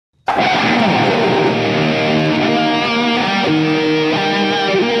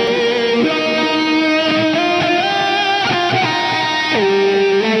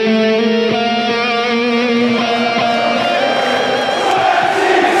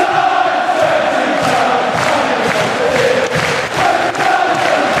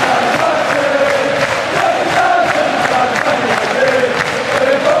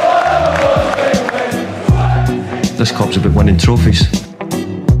winning trophies.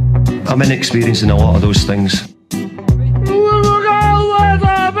 I'm inexperienced in a lot of those things.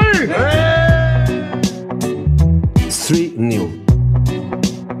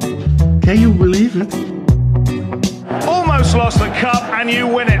 3-0. Can you believe it? Almost lost the cup and you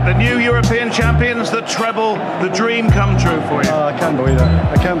win it. The new European champions, the treble, the dream come true for you. Oh, I can't believe it.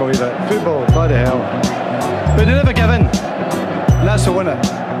 I can't believe it. Football, bloody hell. But they never give in. And that's the winner.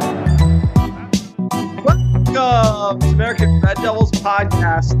 Welcome to American Red Devils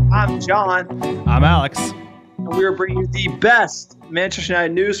podcast. I'm John. I'm Alex. And we are bringing you the best Manchester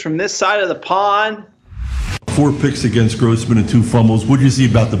United news from this side of the pond. 4 picks against Grossman and 2 fumbles. What did you see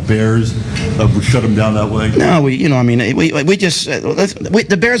about the Bears that would shut them down that way? No, we just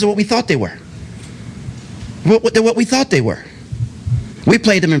the Bears are what we thought they were. What we thought they were. We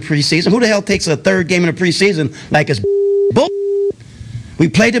played them in preseason. Who the hell takes a third game in a preseason like it's bull? We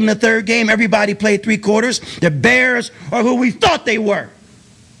played them in the third game. Everybody played 3 quarters. The Bears are who we thought they were. And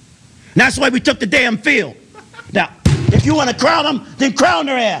that's why we took the damn field. Now, if you want to crown them, then crown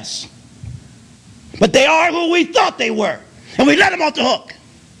their ass. But they are who we thought they were. And we let them off the hook.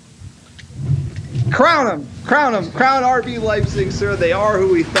 Crown them. Crown them. Crown RB Leipzig, sir. They are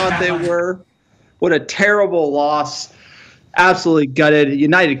who we thought they were. What a terrible loss. Absolutely gutted.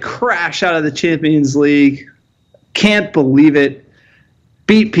 United crash out of the Champions League. Can't believe it.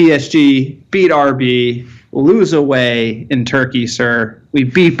 Beat PSG. Beat RB. Lose away in Turkey, sir. We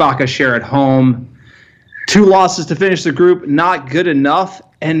beat Başakşehir at home. 2 losses to finish the group. Not good enough.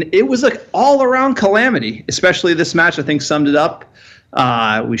 And it was an all-around calamity, especially this match, I think, summed it up.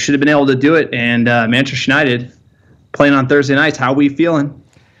 We should have been able to do it. And Manchester United playing on Thursday nights. How are we feeling?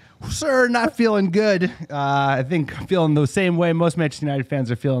 Sir, not feeling good. I think feeling the same way most Manchester United fans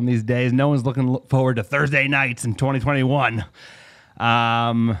are feeling these days. No one's looking forward to Thursday nights in 2021.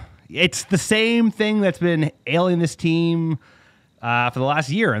 It's the same thing that's been ailing this team for the last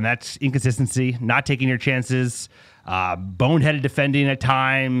year, and that's inconsistency, not taking your chances, boneheaded defending at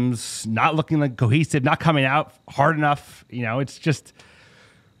times, not looking like cohesive, not coming out hard enough. You know, it's just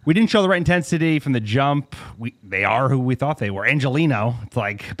we didn't show the right intensity from the jump. They are who we thought they were. Angelino, it's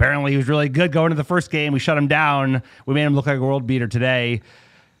like apparently he was really good going to the first game. We shut him down. We made him look like a world beater today.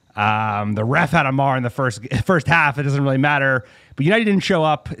 The ref had a mar in the first half. It doesn't really matter. But United didn't show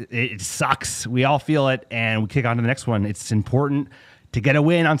up. It sucks. We all feel it, and we kick on to the next one. It's important to get a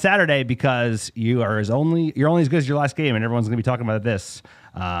win on Saturday because you're only as good as your last game, and everyone's going to be talking about this,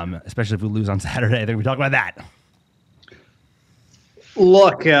 especially if we lose on Saturday. They're going to be talking about that.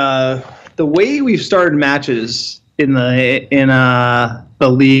 Look, the way we've started matches in the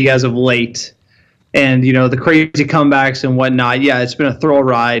league as of late, and the crazy comebacks and whatnot. Yeah, it's been a thrill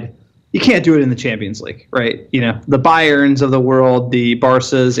ride. You can't do it in the Champions League, right? The Bayerns of the world, the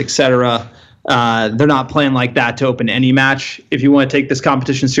Barças, etc. They're not playing like that to open any match. If you want to take this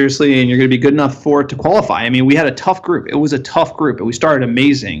competition seriously and you're going to be good enough for it to qualify. I mean, we had a tough group. It was a tough group, and we started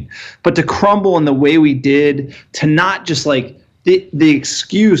amazing. But to crumble in the way we did, to not just like the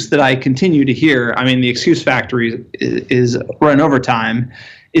excuse that I continue to hear, I mean, the excuse factory is run overtime,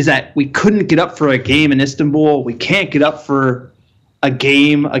 is that we couldn't get up for a game in Istanbul. We can't get up for a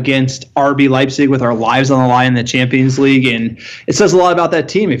game against RB Leipzig with our lives on the line in the Champions League. And it says a lot about that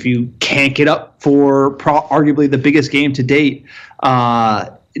team if you can't get up for arguably the biggest game to date.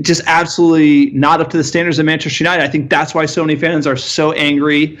 Just absolutely not up to the standards of Manchester United. I think that's why so many fans are so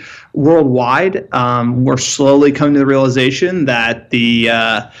angry worldwide. We're slowly coming to the realization that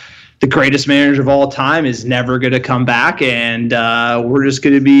the greatest manager of all time is never going to come back, and we're just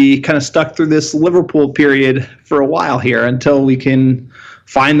going to be kind of stuck through this Liverpool period for a while here until we can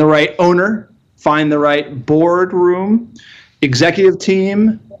find the right owner, find the right boardroom, executive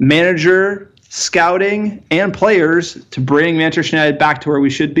team, manager, scouting, and players to bring Manchester United back to where we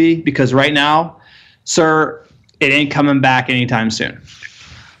should be, because right now, sir, it ain't coming back anytime soon.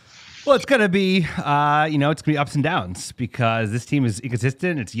 Well, it's going to be, it's going to be ups and downs because this team is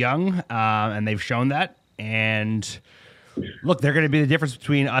inconsistent. It's young, and they've shown that. And look, they're going to be the difference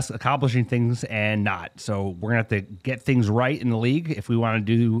between us accomplishing things and not. So we're going to have to get things right in the league if we want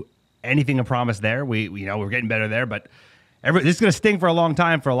to do anything a promise there. We're getting better there, but this is going to sting for a long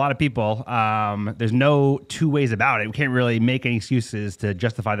time for a lot of people. There's no 2 ways about it. We can't really make any excuses to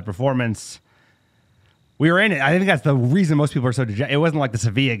justify the performance. We were in it. I think that's the reason most people are so dejected. It wasn't like the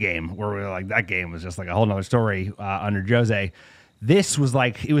Sevilla game where we were like, that game was just like a whole nother story under Jose. This was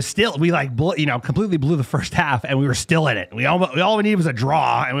like, it was still, we like, completely blew the first half and we were still in it. All we needed was a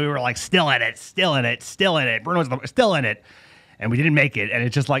draw and we were like, still in it. Bruno's still in it. And we didn't make it. And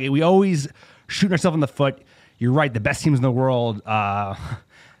it's just like, we always shooting ourselves in the foot. You're right. The best teams in the world,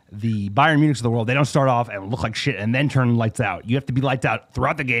 the Bayern Munichs of the world, they don't start off and look like shit and then turn lights out. You have to be lights out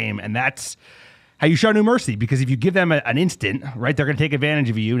throughout the game, and that's how you show no mercy, because if you give them an instant, right, they're going to take advantage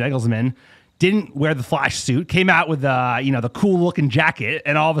of you. Nagelsmann didn't wear the flash suit, came out with the cool-looking jacket,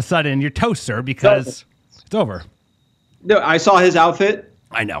 and all of a sudden you're toast, sir, because it's over. No, I saw his outfit.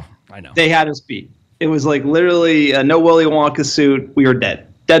 I know. They had us beat. It was like literally no Willy Wonka suit. We were dead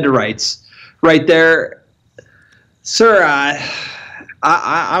to rights. Right there. Sir,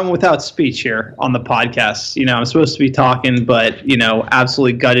 I'm without speech here on the podcast. I'm supposed to be talking, but,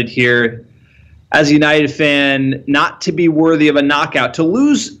 absolutely gutted here. As a United fan, not to be worthy of a knockout. To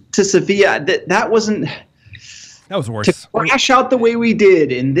lose to Sevilla, that wasn't... That was worse. To crash out the way we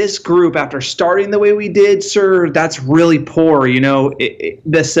did in this group after starting the way we did, sir, that's really poor.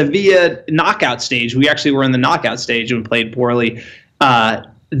 The Sevilla knockout stage, we actually were in the knockout stage and played poorly.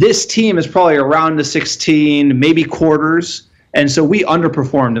 This team is probably around the 16, maybe quarters. And so we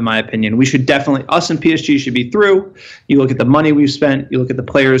underperformed, in my opinion. We should definitely, us and PSG should be through. You look at the money we've spent. You look at the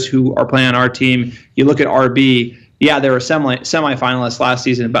players who are playing on our team. You look at RB. Yeah, they were semifinalists last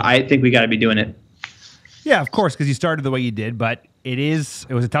season, but I think we got to be doing it. Yeah, of course, because you started the way you did, but it was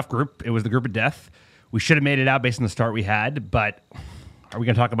a tough group. It was the group of death. We should have made it out based on the start we had, but are we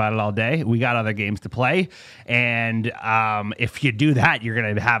going to talk about it all day? We got other games to play, and if you do that, you're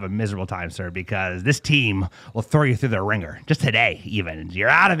going to have a miserable time, sir, because this team will throw you through the ringer. Just today, even. You're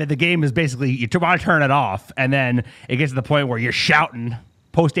out of it. The game is basically, you want to turn it off, and then it gets to the point where you're shouting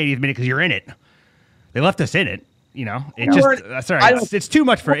post 80th minute because you're in it. They left us in it. It's too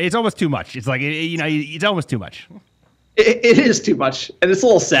much it's almost too much. It's like, it's almost too much. It is too much, and it's a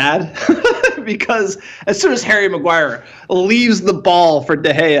little sad because as soon as Harry Maguire leaves the ball for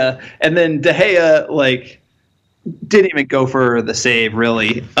De Gea, and then De Gea didn't even go for the save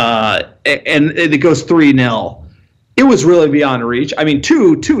really, and it goes 3-0. It was really beyond reach. I mean,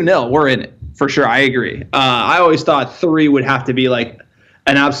 2-0, we're in it for sure. I agree. I always thought 3 would have to be like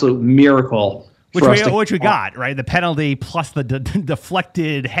an absolute miracle. Which we got, right? The penalty plus the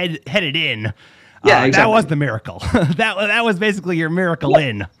deflected headed in. Yeah, exactly. That was the miracle. that was basically your miracle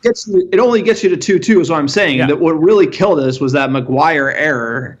in. It only gets you to 2-2 is what I'm saying. Yeah. That what really killed us was that Maguire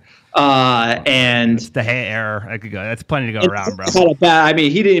error. And it's the Gea error. That's plenty to go around, bro. I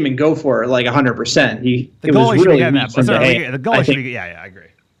mean, he didn't even go for it like 100%. The goalie should have that. The goalie should have. Yeah, I agree.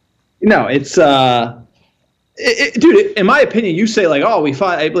 No, it's dude. In my opinion, you say like, oh, we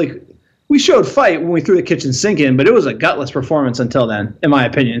fought like. We showed fight when we threw the kitchen sink in, but it was a gutless performance until then, in my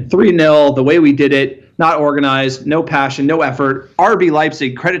opinion. 3-0, the way we did it, not organized, no passion, no effort. RB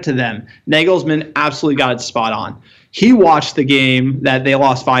Leipzig, credit to them. Nagelsmann absolutely got it spot on. He watched the game that they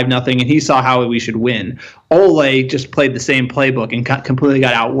lost 5-0, and he saw how we should win. Ole just played the same playbook and completely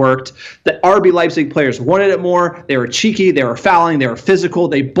got outworked. The RB Leipzig players wanted it more. They were cheeky. They were fouling. They were physical.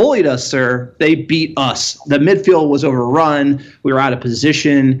 They bullied us, sir. They beat us. The midfield was overrun. We were out of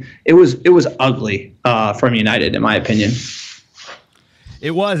position. It was ugly from United, in my opinion.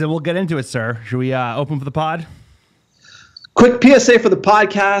 It was, and we'll get into it, sir. Should we open for the pod? Quick PSA for the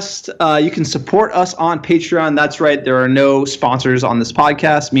podcast. You can support us on Patreon. That's right. There are no sponsors on this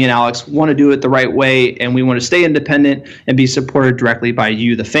podcast. Me and Alex want to do it the right way, and we want to stay independent and be supported directly by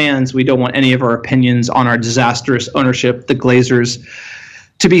you, the fans. We don't want any of our opinions on our disastrous ownership, the Glazers,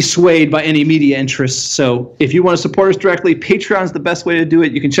 to be swayed by any media interests. So if you want to support us directly, Patreon's the best way to do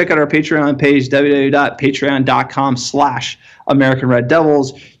it. You can check out our Patreon page,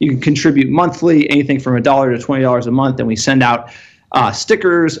 www.patreon.com/AmericanRedDevils. You can contribute monthly, anything from $1 to $20 a month, and we send out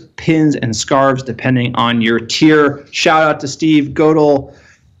stickers, pins, and scarves depending on your tier. Shout out to Steve Godel.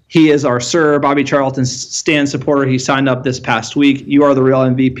 He is our Sir Bobby Charlton's Stan supporter. He signed up this past week. You are the real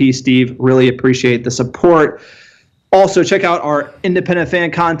MVP, Steve. Really appreciate the support. Also, check out our independent fan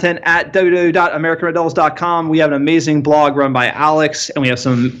content at www.americanreddevils.com. We have an amazing blog run by Alex, and we have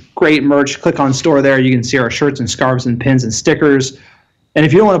some great merch. Click on store there. You can see our shirts and scarves and pins and stickers. And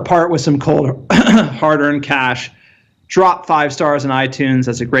if you don't want to part with some cold, hard-earned cash, drop 5 stars on iTunes.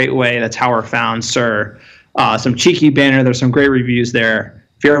 That's a great way. That's how we're found, sir. Some cheeky banner. There's some great reviews there.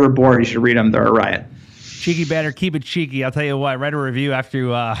 If you're ever bored, you should read them. They're a riot. Cheeky banner, keep it cheeky. I'll tell you what, write a review after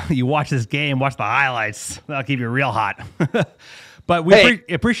you watch this game, watch the highlights. That'll keep you real hot. But we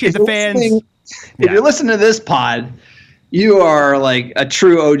appreciate the fans. If you're listening to this pod, you are like a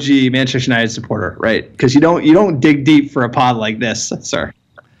true OG Manchester United supporter, right? Because you don't dig deep for a pod like this, sir.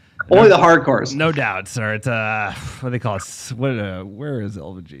 Only the hardcores. No doubt, sir. It's what do they call it? Where is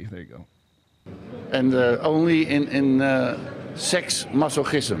LVG? There you go. And only in sex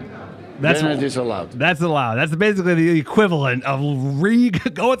masochism. Then it is allowed. That's allowed. That's basically the equivalent of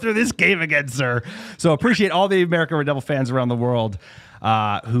going through this game again, sir. So appreciate all the American Red Devil fans around the world.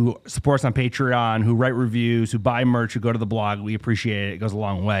 who support us on Patreon, who write reviews, who buy merch, who go to the blog. We appreciate it. It goes a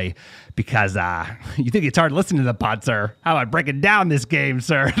long way because you think it's hard listening to the pod, sir. How about breaking down this game,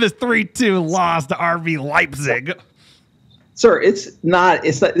 sir? This 3-2 loss to RB Leipzig. Sir, it's not,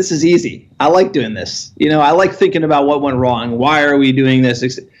 this is easy. I like doing this. I like thinking about what went wrong. Why are we doing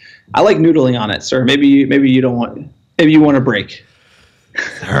this? I like noodling on it, sir. Maybe you don't want, maybe you want a break.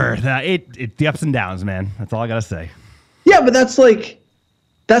 Sir, the ups and downs, man. That's all I got to say. Yeah, but that's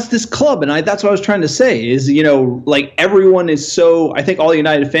this club. And that's what I was trying to say is, everyone is I think all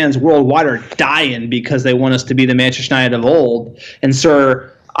United fans worldwide are dying because they want us to be the Manchester United of old. And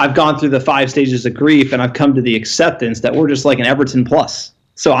sir, I've gone through the 5 stages of grief, and I've come to the acceptance that we're just like an Everton plus.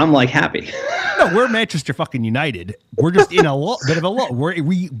 So I'm happy. No, we're Manchester fucking United. We're just in a bit of a lull. We're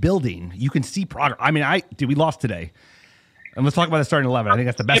rebuilding. You can see progress. I mean, we lost today. And let's talk about the starting 11. I think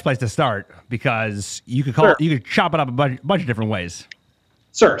that's the best place to start because you could chop it up a bunch of different ways.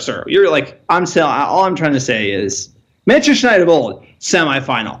 Sir, you're all I'm trying to say is Manchester United of old,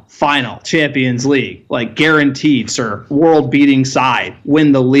 semifinal, final, Champions League, guaranteed, sir, world-beating side,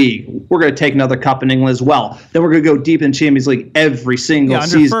 win the league. We're going to take another cup in England as well. Then we're going to go deep in Champions League every single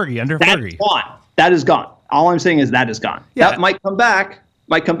season. Under Fergie. Gone. That is gone. All I'm saying is that is gone. Yeah. That might come back.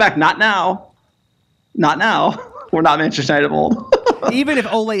 Not now. We're not Manchester United of old. Even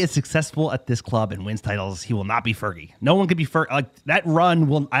if Ole is successful at this club and wins titles, he will not be Fergie. No one could be Fergie. That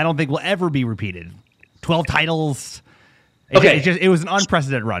run I don't think will ever be repeated. 12 titles. It was an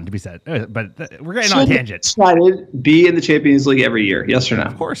unprecedented run, to be said. But we're getting on a tangent. United be in the Champions League every year? Yes or no?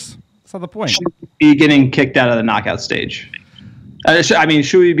 Of course. That's not the point. Should we be getting kicked out of the knockout stage?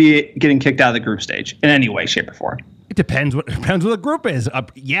 Should we be getting kicked out of the group stage in any way, shape, or form? It depends what the group is.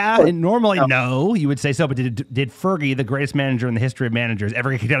 And normally no, you would say so. But did Fergie, the greatest manager in the history of managers,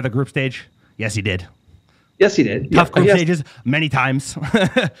 ever get kicked out of the group stage? Yes, he did. Yes, he did. Tough group stages many times.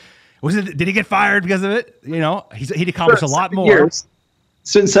 Did he get fired because of it? He'd accomplished a lot more.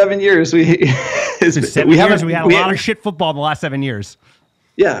 Since 7 years, we had a lot of shit football in the last 7 years.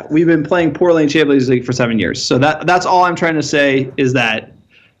 Yeah, we've been playing poorly in Champions League for 7 years. So that's all I'm trying to say is that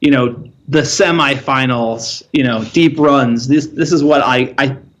the semifinals, deep runs. This is what I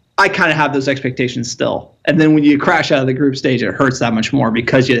kind of have those expectations still. And then when you crash out of the group stage, it hurts that much more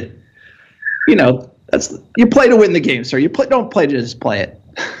because you play to win the game, sir. Don't play to just play it.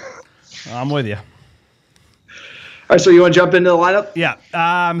 I'm with you. All right, so you want to jump into the lineup? Yeah.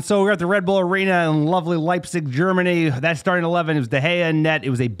 So we're at the Red Bull Arena in lovely Leipzig, Germany. That starting 11, it was De Gea and net. It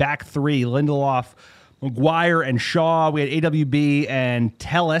was a back three, Lindelof, Maguire, and Shaw. We had AWB and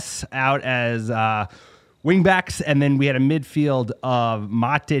Telles out as wingbacks, and then we had a midfield of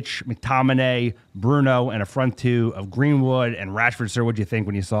Matic, McTominay, Bruno, and a front two of Greenwood and Rashford. Sir, what do you think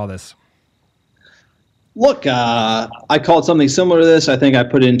when you saw this? Look, I called something similar to this. I think I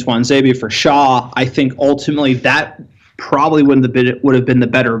put in Tuanzebe for Shaw. I think ultimately that probably would have been the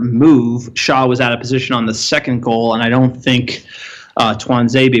better move. Shaw was out of position on the second goal, and I don't think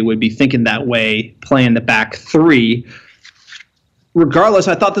Tuanzebe would be thinking that way, playing the back three. Regardless,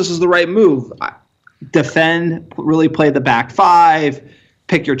 I thought this was the right move. Defend, really play the back five.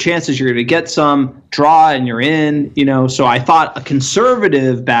 Pick your chances, you're going to get some, draw and you're in, so I thought a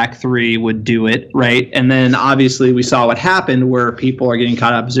conservative back three would do it, right? And then obviously we saw what happened where people are getting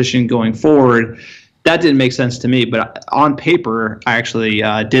caught out of position going forward. That didn't make sense to me, but on paper, I actually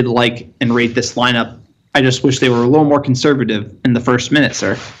did like and rate this lineup. I just wish they were a little more conservative in the first minute,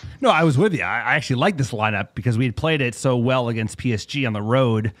 sir. No, I was with you. I actually like this lineup because we had played it so well against PSG on the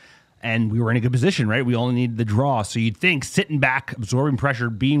road. And we were in a good position, right? We only needed the draw. So you'd think sitting back, absorbing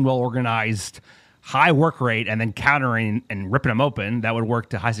pressure, being well organized, high work rate, and then countering and ripping them open, that would work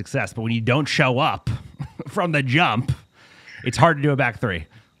to high success. But when you don't show up from the jump, it's hard to do a back three.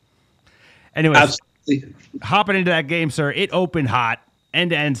 Anyways, hopping into that game, sir, it opened hot,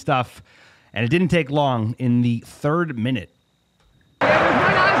 end-to-end stuff, and it didn't take long in the 3rd minute.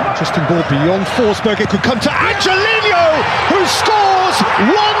 Interesting ball beyond Forsberg. It could come to Angelino, who scores 1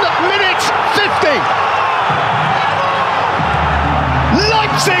 minute 50.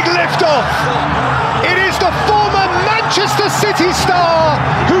 Leipzig lift off. It is the former Manchester City star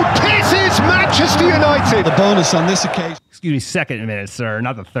who pisses Manchester United. The bonus on this occasion. Excuse me, 2nd minute, sir,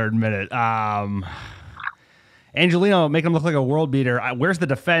 not the 3rd minute. Angelino making him look like a world beater. Where's the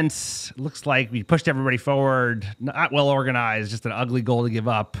defense? Looks like we pushed everybody forward. Not well organized. Just an ugly goal to give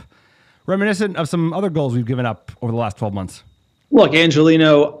up. Reminiscent of some other goals we've given up over the last 12 months. Look,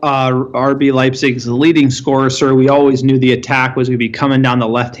 Angelino, RB Leipzig is the leading scorer, sir. We always knew the attack was going to be coming down the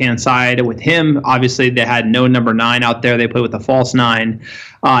left-hand side with him. Obviously, they had no number 9 out there. They played with a false 9.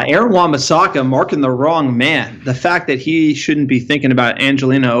 Aaron Wan-Bissaka marking the wrong man. The fact that he shouldn't be thinking about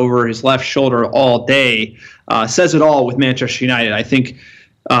Angelino over his left shoulder all day says it all with Manchester United. I think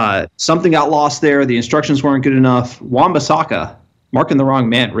something got lost there. The instructions weren't good enough. Wan-Bissaka marking the wrong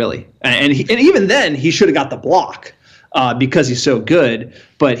man, really. And even then, he should have got the block. Because he's so good,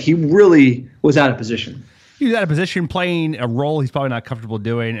 but he really was out of position. He was out of position playing a role he's probably not comfortable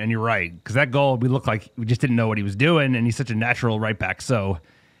doing, and you're right. Because that goal, we looked like we just didn't know what he was doing, and he's such a natural right back. So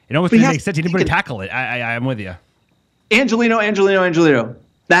it almost didn't make sense. He didn't really tackle it. I'm with you. Angelino.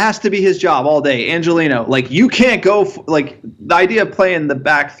 That has to be his job all day. Angelino. Like, you can't go, the idea of playing the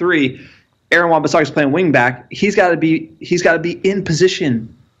back 3, Aaron Wan-Bissaka's playing wing back, he's got to be in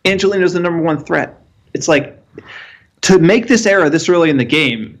position. Angelino's the number 1 threat. It's like, to make this error this early in the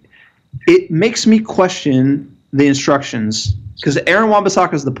game, it makes me question the instructions because Aaron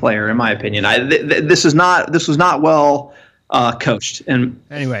Wan-Bissaka is the player, in my opinion. This was not well coached. And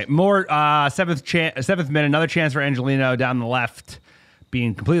anyway, more seventh minute, another chance for Angelino down the left,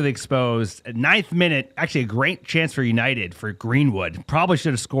 being completely exposed. At 9th minute, actually a great chance for United for Greenwood. Probably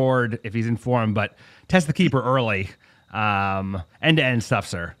should have scored if he's in form, but test the keeper early. End-to-end stuff,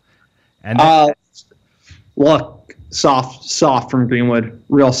 sir. And then, look. Soft from Greenwood,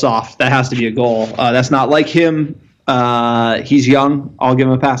 real soft. That has to be a goal. That's not like him. He's young. I'll give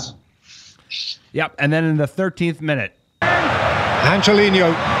him a pass. Yep. And then in the 13th minute,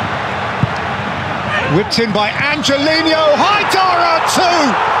 Angelino whipped in by Angelino. Haidara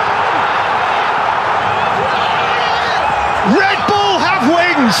 2. Red Bull have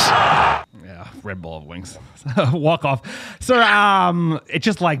wings. Red Bull of wings. Walk off. Sir, it's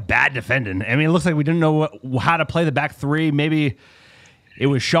just like bad defending. I mean, it looks like we didn't know how to play the back 3. Maybe it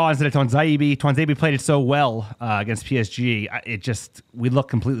was Shaw instead of Tuanzebe. Tuanzebe played it so well against PSG. We look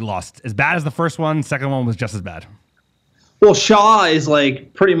completely lost. As bad as the first one, second one was just as bad. Well, Shaw is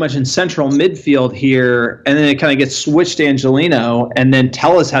like pretty much in central midfield here, and then it kind of gets switched to Angelino, and then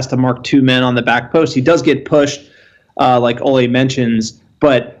Telles has to mark 2 men on the back post. He does get pushed, like Ole mentions,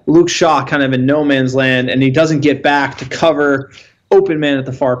 but Luke Shaw kind of in no man's land, and he doesn't get back to cover open man at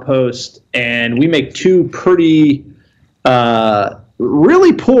the far post. And we make 2 pretty,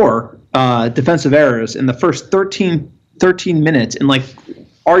 really poor defensive errors in the first 13 minutes in like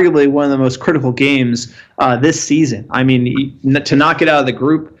arguably one of the most critical games this season. I mean, to not get out of the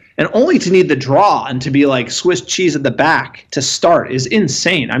group and only to need the draw and to be like Swiss cheese at the back to start is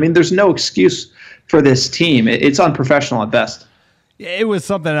insane. I mean, there's no excuse for this team. It's unprofessional at best. It was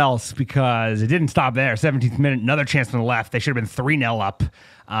something else because it didn't stop there. 17th minute, another chance from the left. They should have been 3-0 up.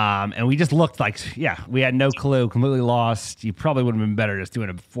 And we just looked like, we had no clue, completely lost. You probably would have been better just doing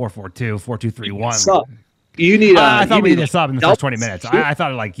a 4-4-2, 4-2-3-1. You need I thought we needed a sub in the first 20 minutes. I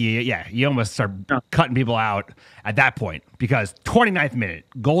thought like, you almost start cutting people out at that point because 29th minute,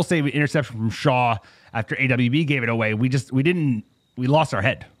 goal save interception from Shaw after AWB gave it away. We lost our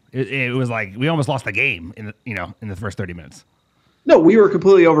head. It was like we almost lost the game in the first 30 minutes. No, we were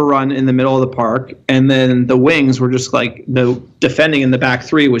completely overrun in the middle of the park, and then the wings were just like the defending in the back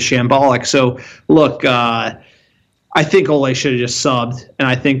 3 was shambolic. So, look, I think Ole should have just subbed, and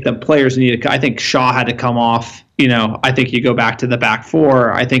I think the players needed. I think Shaw had to come off. I think you go back to the back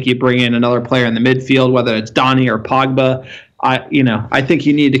 4. I think you bring in another player in the midfield, whether it's Donny or Pogba. I think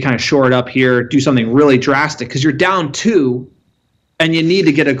you need to kind of shore it up here, do something really drastic because you're down 2. And you need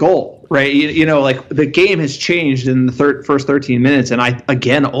to get a goal, right? Like the game has changed in the first 13 minutes. And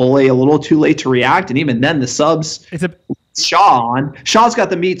Ole a little too late to react. And even then the subs, Shaw on. Shaw's got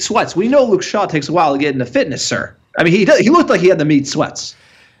the meat sweats. We know Luke Shaw takes a while to get into fitness, sir. I mean, he looked like he had the meat sweats.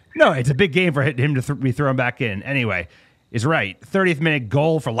 No, it's a big game for him to be thrown back in. Anyway, is right. 30th minute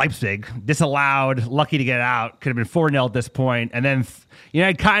goal for Leipzig. Disallowed. Lucky to get out. Could have been 4-0 at this point. And then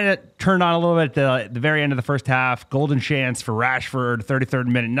it kind of turned on a little bit at the very end of the first half. Golden chance for Rashford. 33rd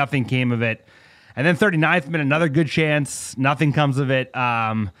minute. Nothing came of it. And then 39th minute, another good chance. Nothing comes of it.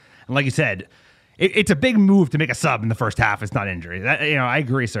 And like you said, it's a big move to make a sub in the first half. It's not injury. I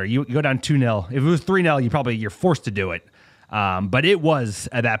agree, sir. You go down 2-0. If it was 3-0, you're forced to do it. But it was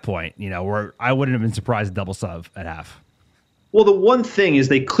at that point, where I wouldn't have been surprised double sub at half. Well, the one thing is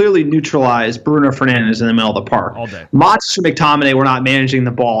they clearly neutralized Bruno Fernandes in the middle of the park. All day. Mats and McTominay were not managing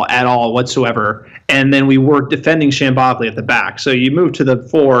the ball at all whatsoever. And then we were defending Shambadli at the back. So you move to the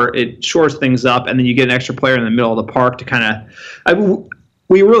 4, it shores things up, and then you get an extra player in the middle of the park to kind of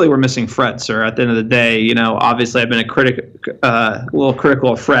we really were missing Fred, sir, at the end of the day. Obviously I've been a little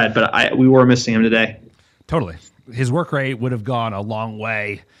critical of Fred, but we were missing him today. Totally. his work rate would have gone a long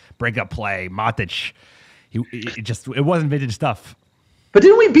way. Breakup play, Matic, it wasn't vintage stuff. But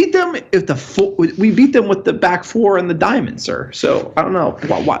didn't we beat them we beat them with the back four and the diamond, sir? So I don't know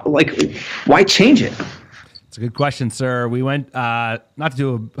why change it? It's a good question, sir. We went not to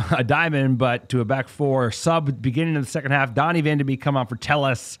do a diamond, but to a back four sub beginning of the second half. Donny Van de Beek come on for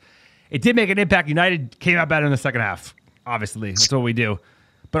Telles. It did make an impact. United came out better in the second half. Obviously, that's what we do.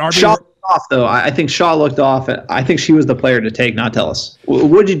 But RB Shaw looked off, though. I think Shaw looked off. I think she was the player to take, not Telles.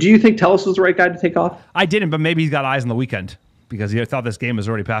 Do you think Telles was the right guy to take off? I didn't, but maybe he's got eyes on the weekend because he thought this game was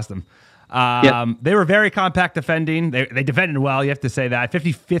already past him. They were very compact defending. They defended well, you have to say that.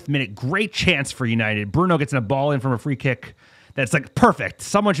 55th minute, great chance for United. Bruno gets a ball in from a free kick that's like perfect.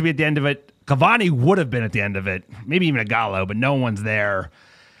 Someone should be at the end of it. Cavani would have been at the end of it. Maybe even a Gallo, but no one's there.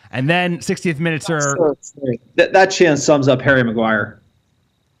 And then 60th minute, sir. That chance sums up Harry Maguire.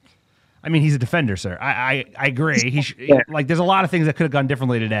 I mean, he's a defender, sir. I agree. There's a lot of things that could have gone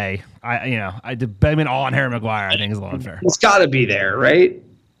differently today. I mean, all on Harry Maguire, I think is a little unfair. He's got to be there, right?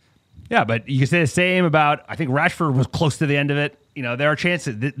 Yeah, but you can say the same about, I think Rashford was close to the end of it. There are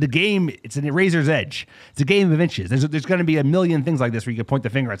chances. The game, it's a razor's edge. It's a game of inches. There's going to be a million things like this where you can point the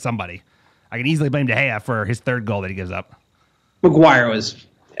finger at somebody. I can easily blame De Gea for his third goal that he gives up. Maguire was,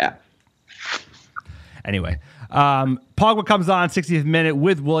 yeah. Anyway, Pogba comes on 60th minute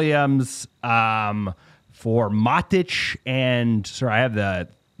with Williams for Matic and, sorry, I have the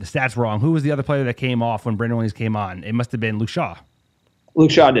stats wrong. Who was the other player that came off when Brendan Williams came on? It must have been Luke Shaw. Luke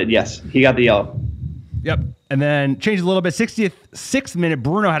Shaw did, yes. He got the yellow. Yep. And then changed a little bit. 66th minute,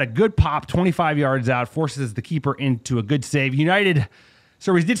 Bruno had a good pop, 25 yards out, forces the keeper into a good save. United,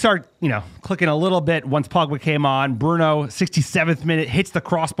 so we did start, clicking a little bit once Pogba came on. Bruno, 67th minute, hits the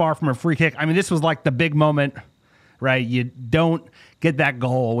crossbar from a free kick. I mean, this was like the big moment, right? You don't get that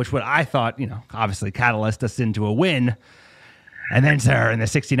goal, which what I thought, obviously catalyzed us into a win. And then, sir, in the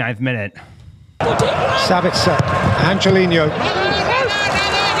 69th minute. Sabitzer, Angelino.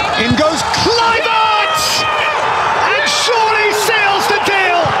 In goes Kluivert! And surely seals the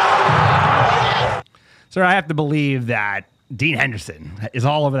deal! Sir, I have to believe that Dean Henderson is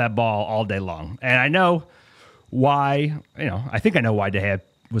all over that ball all day long. And I know why, I think I know why De Gea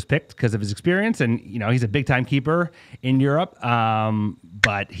was picked because of his experience. And, he's a big-time keeper in Europe.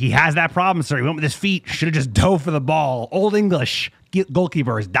 But he has that problem, sir. He went with his feet, should have just dove for the ball. Old English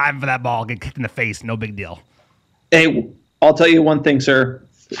goalkeeper is diving for that ball, get kicked in the face, no big deal. Hey, I'll tell you one thing, sir.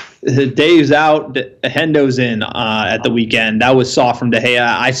 Dave's out, Hendo's in at the weekend. That was soft from De Gea.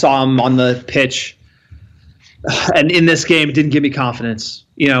 I saw him on the pitch, and in this game, it didn't give me confidence.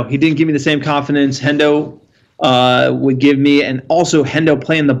 He didn't give me the same confidence Hendo would give me, and also Hendo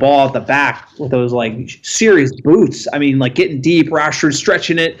playing the ball at the back with those serious boots. I mean, getting deep, Rashford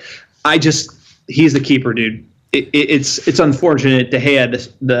stretching it. He's the keeper, dude. It's unfortunate De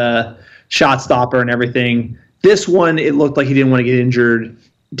Gea, the shot stopper and everything. This one, it looked like he didn't want to get injured.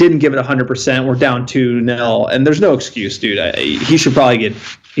 Didn't give it 100%. We're down 2-0, and there's no excuse, dude. He should probably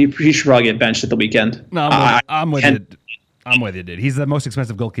get benched at the weekend. No, I'm with you. I'm with you, dude. He's the most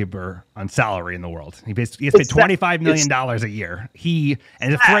expensive goalkeeper on salary in the world. He gets paid $25 million a year. He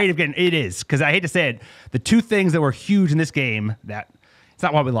is afraid of getting. It is because I hate to say it. The two things that were huge in this game that it's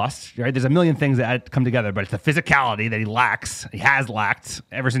not why we lost. Right? There's a million things that come together, but it's the physicality that he lacks. He has lacked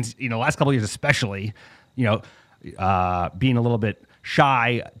ever since last couple of years, especially. Being a little bit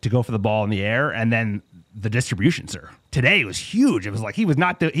shy to go for the ball in the air, and then the distribution, sir. Today was huge. It was like he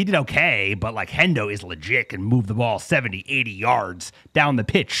did okay, but Hendo is legit and moved the ball 70, 80 yards down the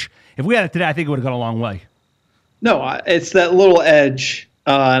pitch. If we had it today, I think it would have gone a long way. No, it's that little edge,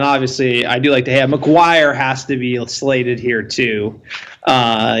 and obviously I do like to have Maguire has to be slated here too.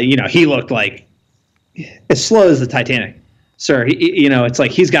 He looked like as slow as the Titanic. Sir, it's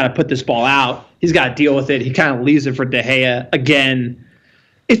like he's got to put this ball out. He's got to deal with it. He kind of leaves it for De Gea. Again,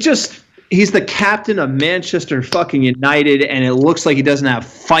 he's the captain of Manchester fucking United, and it looks like he doesn't have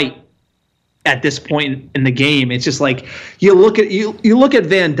fight at this point in the game. It's just like you look at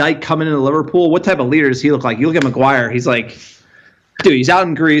Van Dijk coming into Liverpool. What type of leader does he look like? You look at Maguire. He's like, dude, he's out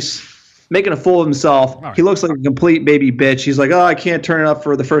in Greece making a fool of himself. Right. He looks like a complete baby bitch. He's like, I can't turn it up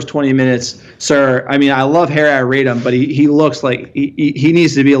for the first 20 minutes, sir. I mean, I love Harry. I rate him, but he looks like he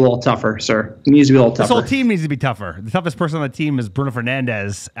needs to be a little tougher, sir. He needs to be a little tougher. This whole team needs to be tougher. The toughest person on the team is Bruno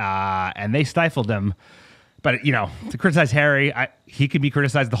Fernandes, and they stifled him. But, to criticize Harry, he could be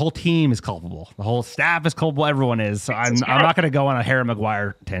criticized. The whole team is culpable. The whole staff is culpable. Everyone is. So I'm not going to go on a Harry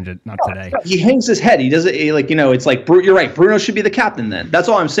Maguire tangent. Not today. He hangs his head. He does it it's like, you're right. Bruno should be the captain then. That's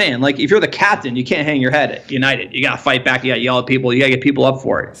all I'm saying. Like, if you're the captain, you can't hang your head at United. You got to fight back. You got to yell at people. You got to get people up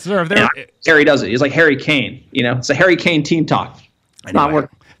for it. Sir, Harry does it. He's like Harry Kane. It's a Harry Kane team talk. It's not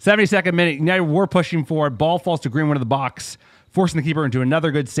working. 72nd minute. United were pushing forward. Ball falls to Greenwood in the box, forcing the keeper into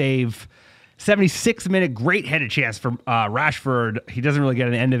another good save. 76th minute, great headed chance for Rashford. He doesn't really get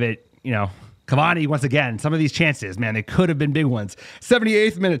an end of it. Cavani, once again, some of these chances, man, they could have been big ones.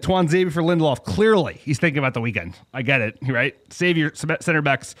 78th minute, Tuanzebe for Lindelof. Clearly, he's thinking about the weekend. I get it, right? Save your center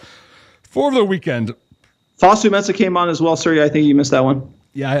backs for the weekend. Fosu Mensah came on as well, sir. I think you missed that one.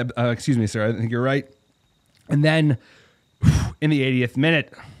 Yeah, excuse me, sir. I think you're right. And then, in the 80th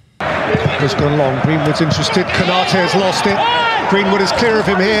minute, It's gone long. Greenwood's interested. Konate has lost it. Greenwood is clear of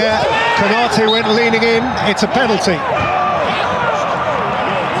him here. Konate went leaning in. It's a penalty.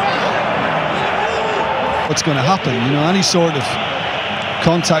 What's going to happen? Any sort of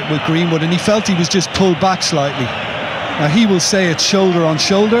contact with Greenwood, and he felt he was just pulled back slightly. Now he will say it's shoulder on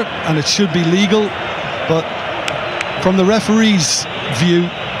shoulder, and it should be legal, but from the referee's view,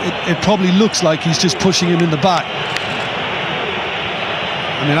 it probably looks like he's just pushing him in the back.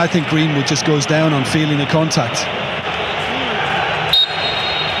 I think Greenwood just goes down on feeling the contact.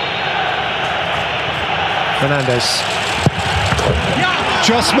 Fernandes.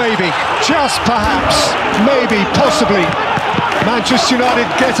 Just maybe, just perhaps, maybe, possibly, Manchester United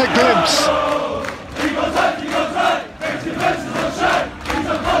get a glimpse.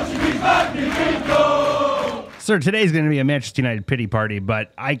 Sir, today's going to be a Manchester United pity party,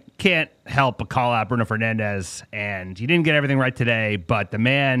 but I can't help but call out Bruno Fernandes. And he didn't get everything right today, but the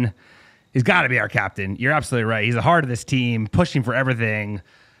man, he's got to be our captain. You're absolutely right. He's the heart of this team, pushing for everything.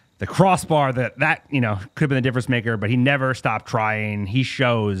 The crossbar, that could have been the difference maker, but he never stopped trying. He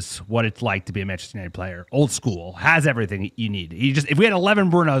shows what it's like to be a Manchester United player. Old school, has everything you need. If we had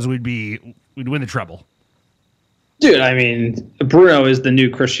 11 Brunos, we'd win the treble. Dude, Bruno is the new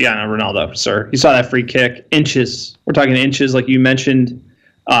Cristiano Ronaldo, sir. You saw that free kick, inches. We're talking inches, like you mentioned.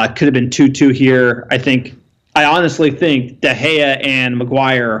 Could have been 2-2 here. I honestly think De Gea and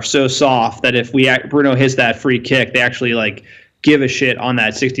Maguire are so soft that if Bruno hits that free kick, they actually give a shit on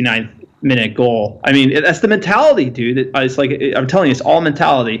that 69th minute goal. That's the mentality, dude. It's like, I'm telling you, it's all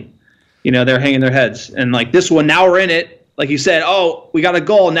mentality. They're hanging their heads. And this one, now we're in it. Like you said, oh, we got a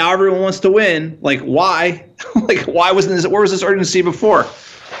goal. Now everyone wants to win. Why? Why wasn't this? Where was this urgency before?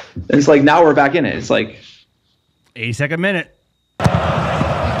 And it's now we're back in it. It's 82nd minute.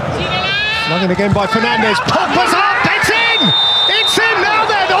 Flung in again by Fernandes. Pogba's up. It's in. It's in now.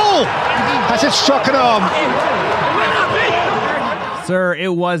 Then has it struck an arm? Sir,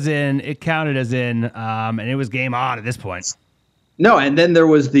 it was in. It counted as in, and it was game on at this point. No, and then there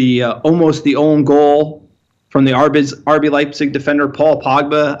was the almost the own goal from the RB Leipzig defender, Paul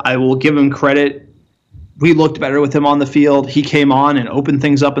Pogba. I will give him credit. We looked better with him on the field. He came on and opened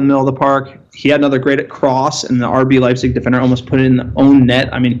things up in the middle of the park. He had another great cross, and the RB Leipzig defender almost put it in the own net.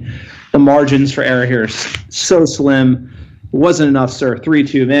 The margins for error here is so slim. It wasn't enough, sir.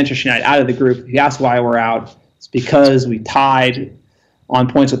 3-2, Manchester United out of the group. If you ask why we're out, it's because we tied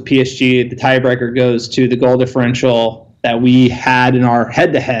on points with PSG. The tiebreaker goes to the goal differential that we had in our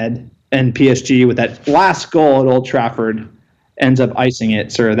head-to-head, and PSG with that last goal at Old Trafford ends up icing it,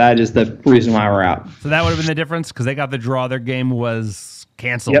 sir. That is the reason why we're out. So that would have been the difference because they got the draw. Their game was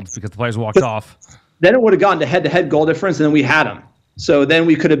canceled because the players walked off. Then it would have gone to head-to-head goal difference, and then we had them. So then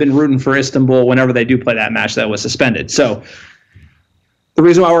we could have been rooting for Istanbul whenever they do play that match that was suspended. So the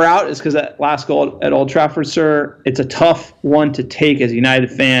reason why we're out is because that last goal at Old Trafford, sir, it's a tough one to take as a United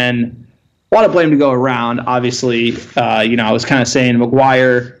fan. A lot of blame to go around, obviously. I was kind of saying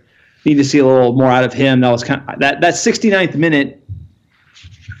Maguire, need to see a little more out of him. That was that 69th minute.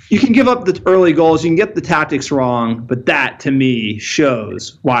 You can give up the early goals, you can get the tactics wrong, but that to me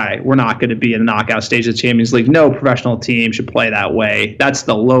shows why we're not going to be in the knockout stage of the Champions League. No professional team should play that way. That's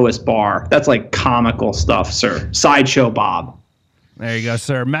the lowest bar. That's comical stuff, sir. Sideshow Bob. There you go,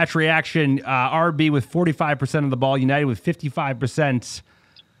 sir. Match reaction. RB with 45% of the ball. United with 55%.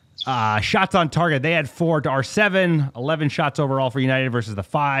 Shots on target. They had 4 to our 7. 11 shots overall for United versus the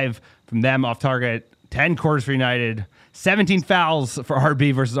 5 from them off target. 10 quarters for United. 17 fouls for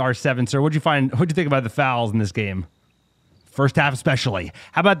RB versus our 7. Sir, what'd you think about the fouls in this game? First half especially.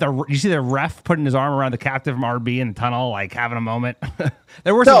 How about you see the ref putting his arm around the captain from RB in the tunnel, having a moment?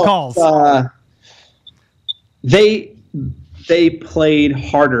 There were some calls. They played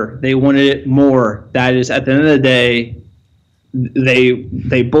harder. They wanted it more. That is, at the end of the day,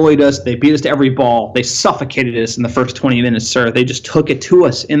 They bullied us. They beat us to every ball. They suffocated us in the first 20 minutes, sir. They just took it to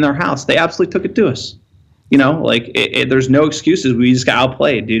us in their house. They absolutely took it to us. There's no excuses. We just got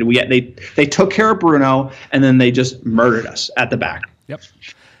outplayed, dude. They took care of Bruno, and then they just murdered us at the back. Yep.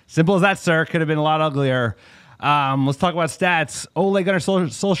 Simple as that, sir. Could have been a lot uglier. Let's talk about stats. Ole Gunnar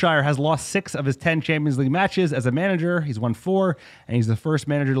Solskjaer has lost 6 of his 10 Champions League matches as a manager. He's won 4, and he's the first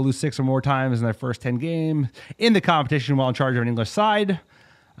manager to lose 6 or more times in their first 10 games in the competition while in charge of an English side.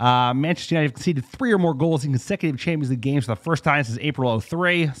 Manchester United have conceded 3 or more goals in consecutive Champions League games for the first time since April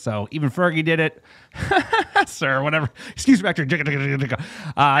 2003. So even Fergie did it. Sir, whatever. Excuse me, actor.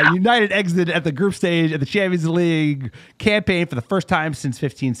 United exited at the group stage of the Champions League campaign for the first time since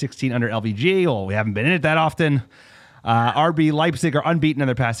 15-16 under LVG. Well, we haven't been in it that often. RB Leipzig are unbeaten in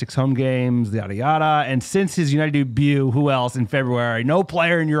their past 6 home games, yada, yada. And since his United debut, who else in February? No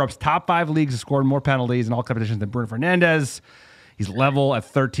player in Europe's top 5 leagues has scored more penalties in all competitions than Bruno Fernandes. He's level at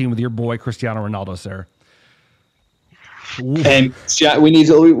 13 with your boy Cristiano Ronaldo, sir. And we need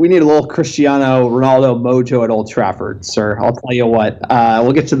a little Cristiano Ronaldo mojo at Old Trafford, sir. I'll tell you what.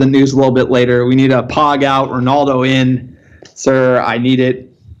 We'll get to the news a little bit later. We need a Pog out, Ronaldo in, sir. I need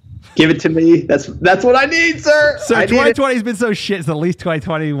it. Give it to me. That's what I need, sir. Sir, 2020 has been so shit. So at least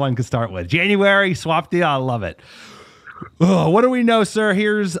 2021 could start with January swap deal. I love it. What do we know, sir?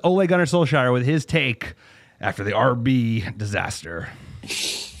 Here's Ole Gunnar Solskjaer with his take after the RB disaster.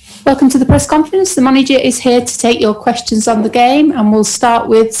 Welcome to the press conference. The manager is here to take your questions on the game, and we'll start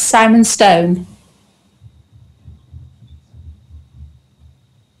with Simon Stone.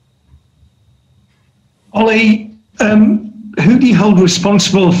 Ollie, who do you hold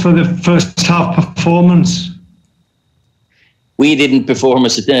responsible for the first half performance? We didn't perform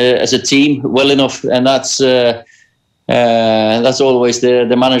as a team well enough, and that's always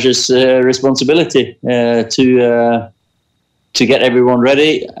the manager's responsibility to get everyone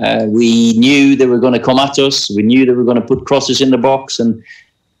ready. We knew they were going to come at us. We knew they were going to put crosses in the box, and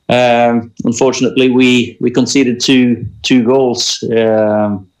unfortunately, we conceded two goals,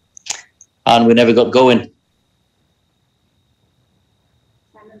 and we never got going.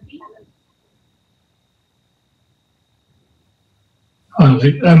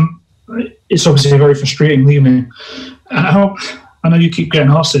 It's obviously a very frustrating evening. I know you keep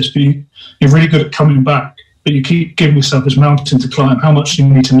getting asked this, but you're really good at coming back, but you keep giving yourself this mountain to climb. How much do you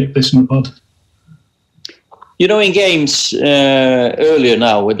need to nip this in the bud? You know, in games earlier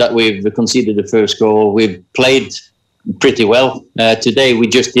now, with that we've conceded the first goal, we've played pretty well. Today, we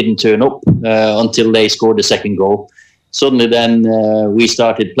just didn't turn up until they scored the second goal. Suddenly then we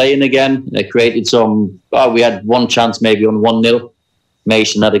started playing again. They created we had one chance maybe on 1-0.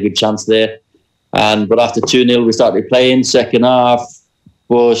 Mason had a good chance there. But after 2-0, we started playing. Second half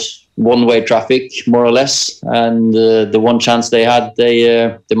was one-way traffic, more or less. And the one chance they had,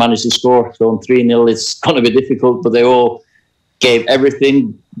 they managed to score. So on 3-0, it's going to be difficult, but they all gave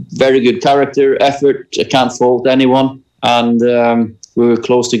everything. Very good character, effort. I can't fault anyone. And we were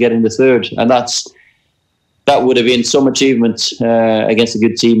close to getting the third. And that would have been some achievement against a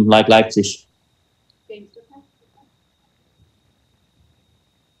good team like Leipzig.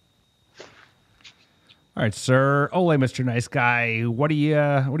 All right, sir. Ole, Mr. Nice Guy. What do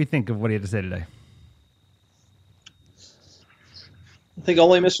you think of what he had to say today? I think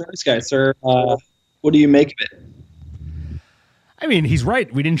Ole, Mr. Nice Guy, sir. What do you make of it? I mean, he's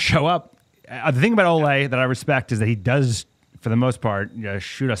right. We didn't show up. The thing about Ole that I respect is that he does, for the most part,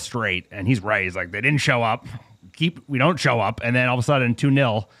 shoot us straight. And he's right. He's like, they didn't show up. We don't show up. And then all of a sudden,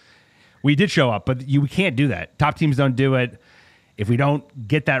 2-0, we did show up. But we can't do that. Top teams don't do it. If we don't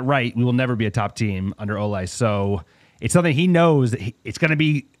get that right, we will never be a top team under Ole. So it's something he knows that it's going to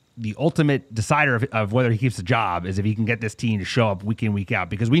be the ultimate decider of whether he keeps the job is if he can get this team to show up week in, week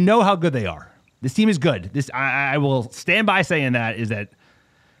out, because we know how good they are. This team is good. I will stand by saying that is that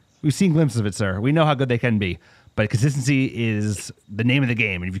we've seen glimpses of it, sir. We know how good they can be, but consistency is the name of the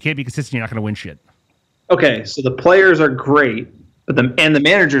game. And if you can't be consistent, you're not going to win shit. Okay, so the players are great. The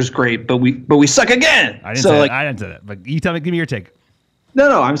manager's great, but we suck again. I didn't say that. But you tell me, give me your take.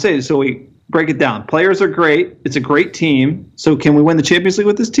 No, I'm saying so. We break it down. Players are great. It's a great team. So can we win the Champions League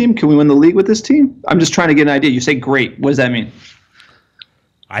with this team? Can we win the league with this team? I'm just trying to get an idea. You say great. What does that mean?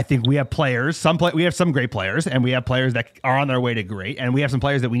 I think we have players. We have some great players, and we have players that are on their way to great, and we have some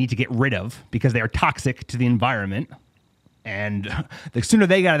players that we need to get rid of because they are toxic to the environment. And the sooner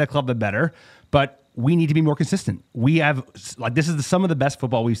they get out of the club, the better. But we need to be more consistent. We have, this is some of the best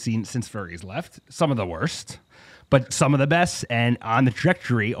football we've seen since Fergie's left. Some of the worst, but some of the best. And on the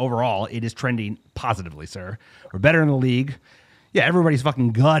trajectory overall, it is trending positively, sir. We're better in the league. Yeah, everybody's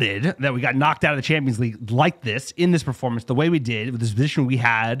fucking gutted that we got knocked out of the Champions League like this, in this performance, the way we did, with this position we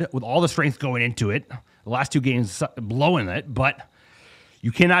had, with all the strength going into it. The last 2 games blowing it, but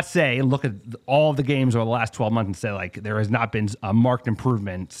you cannot say and look at all of the games over the last 12 months and say, like, there has not been a marked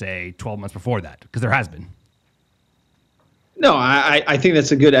improvement, say, 12 months before that, because there has been. No, I think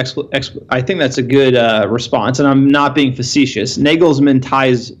that's a good I think that's a good response, and I'm not being facetious. Nagelsmann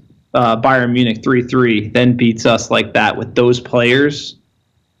ties Bayern Munich 3-3, then beats us like that with those players.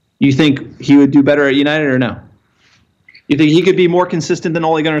 You think he would do better at United or no? You think he could be more consistent than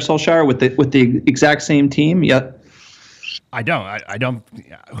Ole Gunnar Solskjaer with the exact same team? Yeah. I don't. I don't.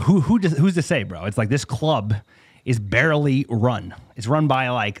 Who's to say, bro? It's like this club is barely run. It's run by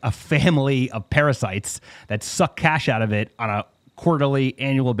like a family of parasites that suck cash out of it on a quarterly,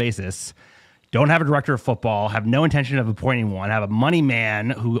 annual basis. Don't have a director of football, have no intention of appointing one, have a money man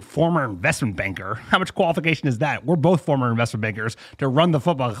who, former investment banker. How much qualification is that? We're both former investment bankers to run the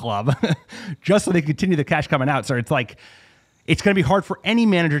football club just so they continue the cash coming out. So it's like, it's going to be hard for any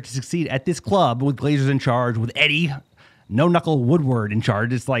manager to succeed at this club with Glazers in charge, with Eddie, no knuckle Woodward in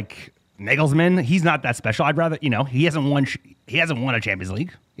charge. It's like Nagelsmann, he's not that special. I'd rather, he hasn't won a Champions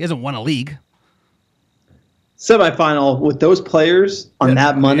League. He hasn't won a league. Semifinal with those players on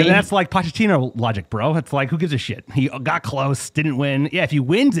that money. And that's like Pochettino logic, bro. It's like, who gives a shit? He got close, didn't win. Yeah, if he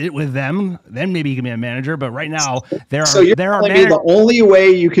wins it with them, then maybe he can be a manager. But right now, there are the only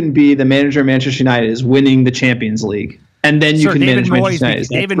way you can be the manager of Manchester United is winning the Champions League. And then you can manage Manchester United.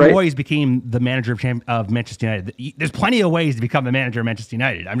 David Moyes became the manager of Manchester United. There's plenty of ways to become the manager of Manchester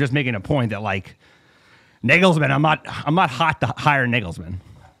United. I'm just making a point that, like, Nagelsmann, I'm not hot to hire Nagelsmann.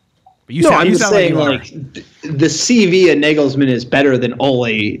 But I'm just saying, like, the CV at Nagelsmann is better than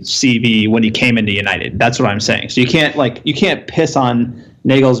Ole's CV when he came into United. That's what I'm saying. So you can't piss on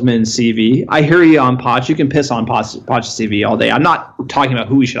Nagelsmann's CV. I hear you on Poch. You can piss on Poch's CV all day. I'm not talking about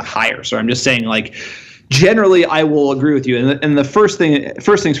who we should hire. So I'm just saying, like, generally, I will agree with you. And the first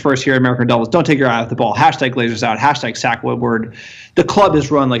things first here at American Devils, don't take your eye off the ball. Hashtag Glazers out. Hashtag sack Woodward. The club is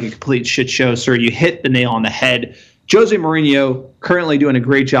run like a complete shit show, sir. You hit the nail on the head. Jose Mourinho currently doing a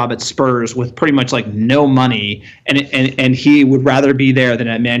great job at Spurs with pretty much like no money, and he would rather be there than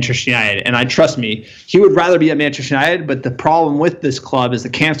at Manchester United. And trust me, he would rather be at Manchester United. But the problem with this club is the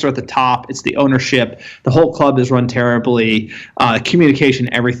cancer at the top. It's the ownership. The whole club is run terribly.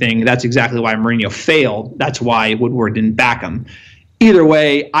 Communication, everything. That's exactly why Mourinho failed. That's why Woodward didn't back him. Either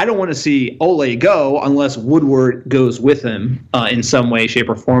way, I don't want to see Ole go unless Woodward goes with him in some way, shape,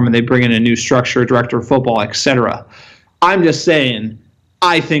 or form, and they bring in a new structure, director of football, etc. I'm just saying,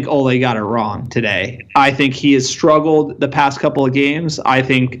 I think Ole got it wrong today. I think he has struggled the past couple of games. I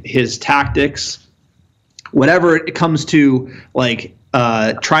think his tactics, whatever it comes to, like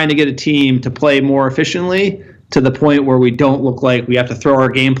trying to get a team to play more efficiently, to the point where we don't look like we have to throw our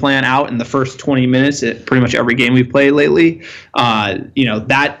game plan out in the first 20 minutes at pretty much every game we've played lately.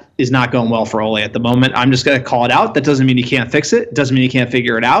 That is not going well for Ole at the moment. I'm just going to call it out. That doesn't mean he can't fix it. Doesn't mean he can't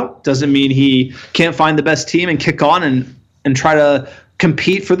figure it out. Doesn't mean he can't find the best team and kick on and try to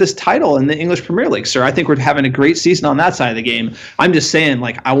compete for this title in the English Premier League, sir. I think we're having a great season on that side of the game. I'm just saying,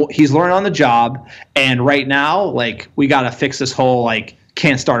 like, he's learning on the job, and right now, like, we got to fix this whole, like,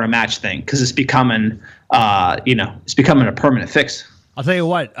 can't start a match thing, because it's becoming it's becoming a permanent fix. I'll tell you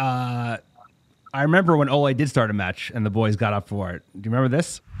what, I remember when Ole did start a match and the boys got up for it. Do you remember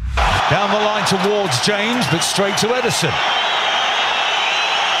this? Down the line towards James, but straight to Ederson.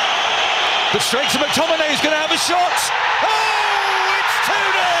 But straight to McTominay, who's going to have a shot. Oh, it's 2-0!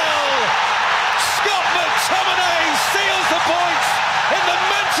 Scott McTominay seals the points in the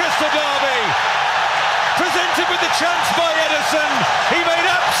Manchester derby. Presented with the chance by Ederson. He made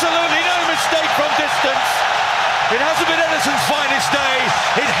absolutely no mistake from distance. It hasn't been Ederson's finest day.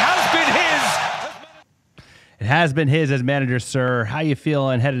 It has been his. It has been his as manager, sir. How you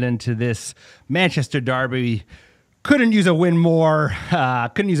feeling headed into this Manchester derby? Couldn't use a win more.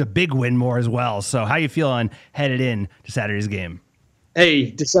 Couldn't use a big win more as well. So how you feeling headed in to Saturday's game?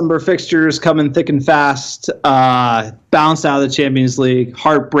 Hey, December fixtures coming thick and fast. Bounced out of the Champions League.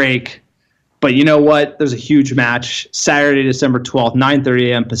 Heartbreak. But you know what? There's a huge match. Saturday, December 12th, 9:30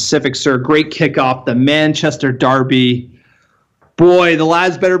 a.m. Pacific, sir. Great kickoff. The Manchester derby. Boy, the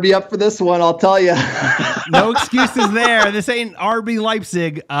lads better be up for this one, I'll tell you. No excuses there. This ain't RB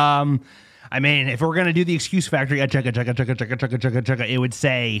Leipzig. I mean, if we're going to do the excuse factory, it would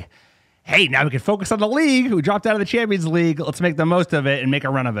say, hey, now we can focus on the league. We dropped out of the Champions League. Let's make the most of it and make a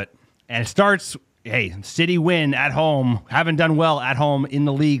run of it. And it starts, hey, City win at home. Haven't done well at home in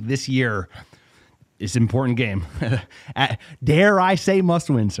the league this year. It's an important game. Dare I say must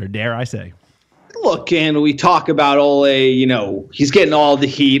win, sir. Dare I say. look, and we talk about Ole, he's getting all the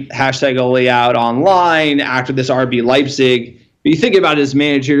heat, hashtag Ole out online after this RB Leipzig. But you think about his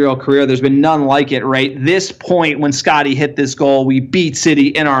managerial career, there's been none like it, right? This point when Scotty hit this goal, we beat City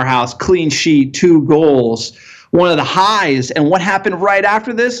in our house, clean sheet, 2 goals, one of the highs. And what happened right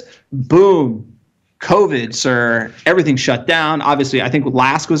after this? Boom. COVID, sir. Everything shut down. Obviously, I think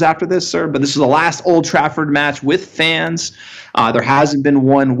Lask was after this, sir, but this is the last Old Trafford match with fans. There hasn't been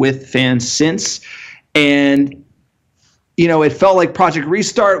one with fans since. And, it felt like Project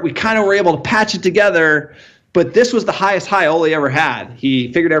Restart. We kind of were able to patch it together, but this was the highest high Ole ever had.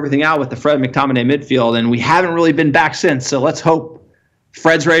 He figured everything out with the Fred McTominay midfield, and we haven't really been back since. So let's hope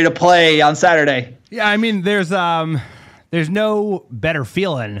Fred's ready to play on Saturday. Yeah, I mean, there's no better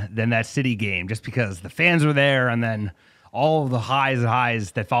feeling than that City game, just because the fans were there, and then all of the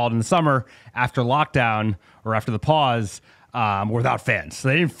highs that followed in the summer after lockdown or after the pause were without fans. So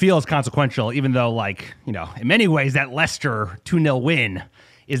they didn't feel as consequential, even though, in many ways, that Leicester 2-0 win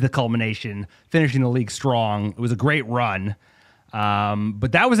is the culmination, finishing the league strong. It was a great run.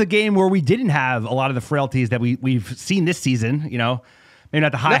 But that was a game where we didn't have a lot of the frailties that we've seen this season, maybe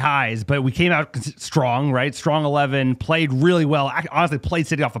not the highs, but we came out strong, right? Strong 11, played really well. Honestly, played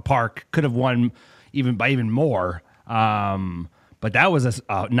City off the park. Could have won even more. But that was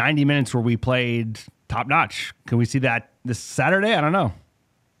 90 minutes where we played top notch. Can we see that this Saturday? I don't know.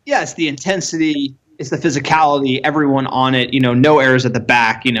 Yeah, it's the intensity. It's the physicality. Everyone on it. No errors at the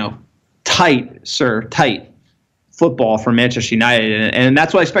back. Tight, sir, tight football for Manchester United. And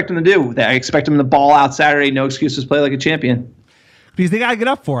that's what I expect them to do. I expect them to ball out Saturday. No excuses. Play like a champion. Because they got to get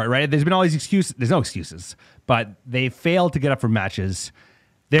up for it, right? There's been all these excuses. There's no excuses, but they failed to get up for matches.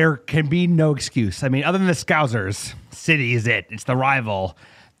 There can be no excuse. I mean, other than the Scousers, City is it. It's the rival.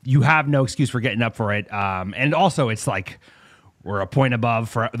 You have no excuse for getting up for it. And also, it's like we're a point above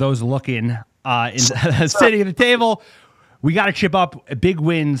for those looking in the City of the table. We got to chip up big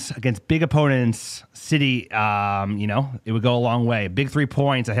wins against big opponents. City, it would go a long way. Big 3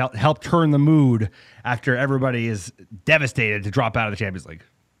 points. Help turn the mood after everybody is devastated to drop out of the Champions League.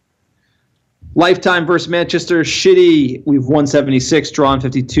 Lifetime versus Manchester, shitty. We've won 76, drawn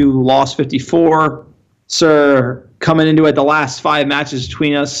 52, lost 54. Sir, coming into it, the last 5 matches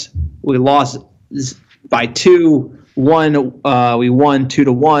between us, we lost by 2. We won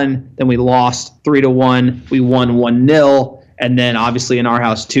 2-1. Then we lost 3-1. We won 1-0. And then obviously in our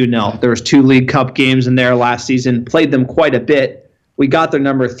house 2-0. There was 2 League Cup games in there last season. Played them quite a bit. We got their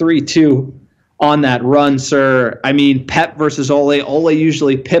number 3-2 on that run, sir. I mean, Pep versus Ole. Ole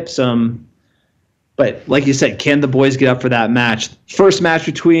usually pips them. But like you said, can the boys get up for that match? First match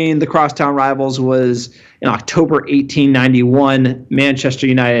between the crosstown rivals was in October 1891. Manchester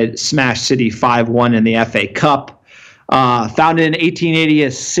United smashed City 5-1 in the FA Cup. Founded in 1880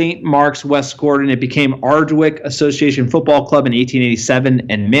 as St. Mark's West Gordon, it became Ardwick Association Football Club in 1887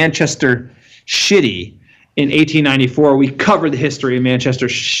 and Manchester Shitty in 1894. We covered the history of Manchester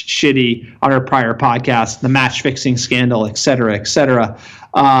Shitty on our prior podcast, the match-fixing scandal, et cetera, et cetera.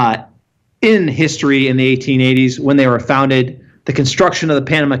 In history in the 1880s, when they were founded, the construction of the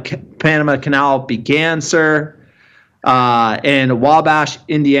Panama Canal began, sir. And Wabash,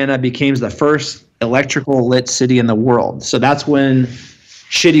 Indiana became the first electrical lit city in the world. So that's when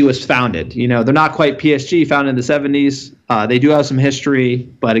Shitty was founded. They're not quite PSG, founded in the 70s. They do have some history,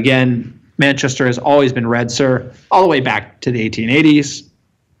 but again, Manchester has always been red, sir, all the way back to the 1880s.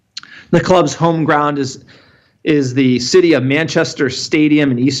 The club's home ground is the City of Manchester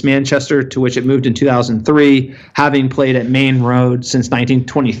Stadium in East Manchester, to which it moved in 2003, having played at Main Road since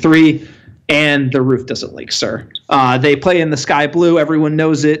 1923, and the roof doesn't leak, sir. They play in the sky blue. Everyone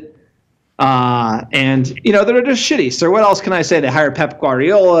knows it. And they're just shitty. So what else can I say? They hired Pep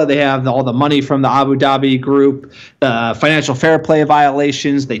Guardiola. They have all the money from the Abu Dhabi group, the financial fair play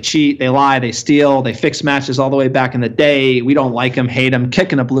violations. They cheat, they lie, they steal, they fix matches all the way back in the day. We don't like them, hate them,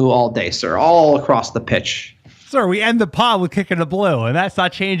 kicking the blue all day, sir, all across the pitch. Sir, we end the pod with kicking the blue, and that's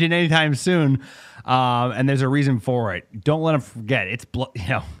not changing anytime soon. And there's a reason for it. Don't let them forget. It's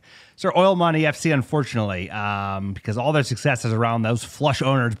Sir, Oil Money FC, unfortunately, because all their success is around those flush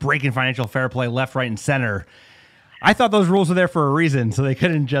owners breaking financial fair play left, right, and center. I thought those rules were there for a reason, so they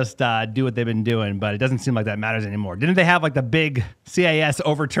couldn't just do what they've been doing, but it doesn't seem like that matters anymore. Didn't they have the big CAS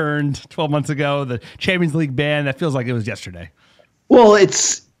overturned 12 months ago, the Champions League ban? That feels like it was yesterday. Well,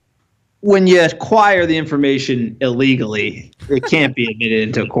 it's when you acquire the information illegally, it can't be admitted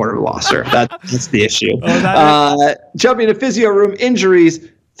into a court of law, sir. That's the issue. Jumping to physio room injuries,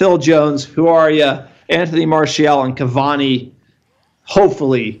 Phil Jones, who are you? Anthony Martial and Cavani.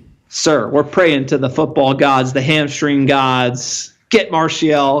 Hopefully, sir, we're praying to the football gods, the hamstring gods, get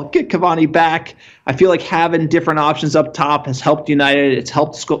Martial, get Cavani back. I feel like having different options up top has helped United. It's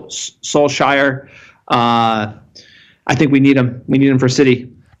helped Solskjaer. I think we need him. We need him for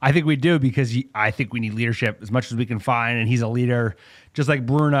City. I think we do, because I think we need leadership as much as we can find, and he's a leader just like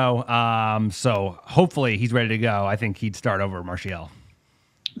Bruno. So hopefully he's ready to go. I think he'd start over Martial.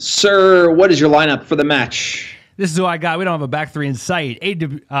 Sir, what is your lineup for the match? This is who I got. We don't have a back three in sight.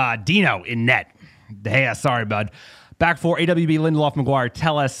 Dino in net. Hey, sorry, bud. Back four, AWB, Lindelof, Maguire,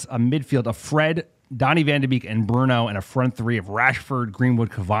 Telles. A midfield of Fred, Donny van de Beek, and Bruno, and a front three of Rashford,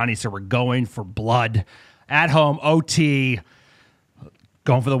 Greenwood, Cavani. So we're going for blood. At home, OT.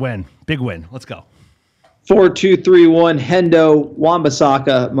 Going for the win. Big win. Let's go. 4-2-3-1. Hendo,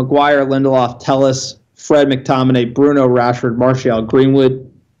 Wan-Bissaka, Maguire, Lindelof, Telles, Fred, McTominay, Bruno, Rashford, Martial,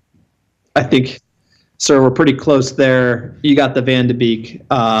 Greenwood. I think, sir, we're pretty close there. You got the Van de Beek.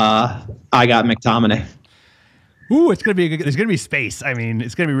 I got McTominay. Ooh, it's gonna be there's gonna be space. I mean,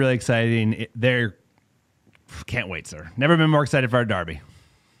 it's gonna be really exciting. Can't wait, sir. Never been more excited for our derby.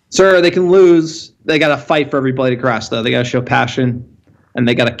 Sir, they can lose. They got to fight for every blade of grass, though. They got to show passion. And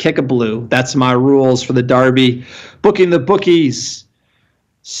they got to kick a blue. That's my rules for the derby. Booking the bookies.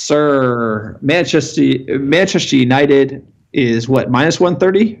 Sir, Manchester United is what, minus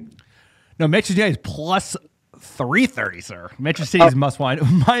 130? No, Manchester United is plus 330, sir. Manchester City is must win.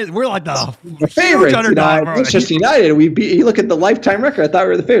 We're like the favorites. Manchester United, you look at the lifetime record. I thought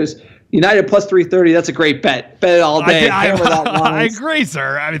we were the favorites. United plus 330, that's a great bet. Bet it all day. I agree,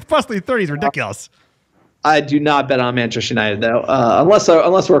 sir. I mean, plus 330 is ridiculous. I do not bet on Manchester United, though, unless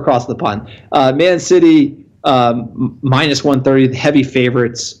we're across the pond. Man City, minus 130, the heavy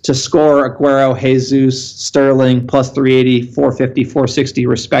favorites. To score, Aguero, Jesus, Sterling, plus 380, 450, 460,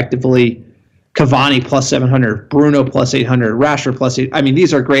 respectively. Cavani, plus 700. Bruno, plus 800. Rashford, plus 800. I mean,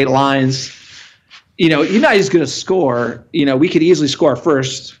 these are great lines. United's going to score. We could easily score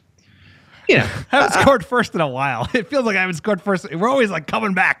first. I haven't scored first in a while. It feels like I haven't scored first. We're always like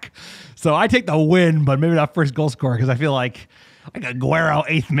coming back. So I take the win, but maybe not first goal scorer, because I feel like Aguero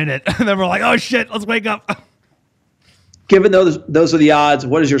 8th minute. And then we're like, oh shit, let's wake up. Given those are the odds,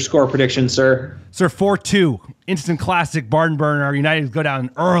 what is your score prediction, sir? Sir, 4-2. Instant classic barn burner. United go down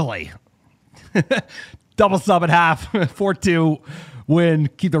early. Double sub at half. 4-2 win.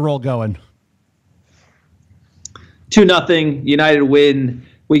 Keep the roll going. 2-0. United win.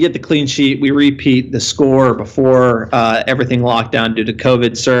 We get the clean sheet. We repeat the score before everything locked down due to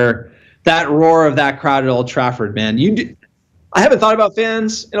COVID, sir. That roar of that crowd at Old Trafford, man. I haven't thought about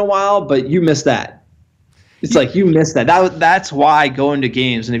fans in a while, but you missed that. It's like you missed that. That's why going to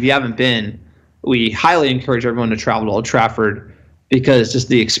games, and if you haven't been, we highly encourage everyone to travel to Old Trafford, because just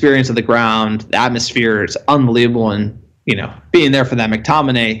the experience of the ground, the atmosphere is unbelievable, and being there for that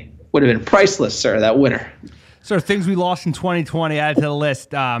McTominay would have been priceless, sir, that winner. So things we lost in 2020 added to the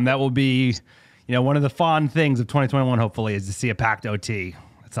list. That will be, one of the fond things of 2021, hopefully, is to see a packed OT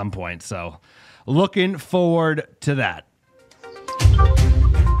at some point. So looking forward to that.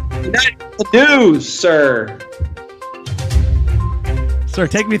 The news, sir. Sir,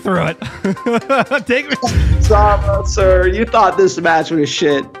 take me through it. Take me. Sorry, sir. You thought this match was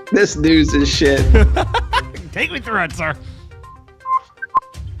shit. This news is shit. Take me through it, sir.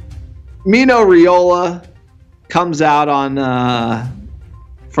 Mino Raiola comes out on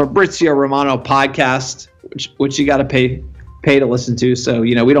Fabrizio Romano podcast, which you got to pay to listen to. So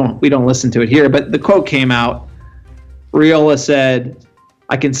we don't listen to it here. But the quote came out. Raiola said,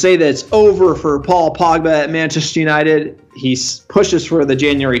 "I can say that it's over for Paul Pogba at Manchester United. He pushes for the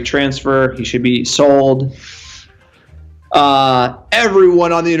January transfer. He should be sold."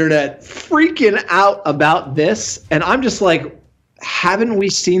 Everyone on the internet freaking out about this, and I'm just like, haven't we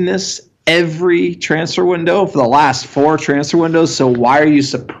seen this every transfer window for the last 4 transfer windows? So why are you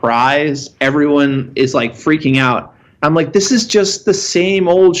surprised? Everyone is like freaking out. I'm like, this is just the same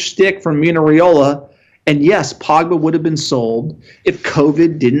old shtick from Mino Raiola. And yes, Pogba would have been sold if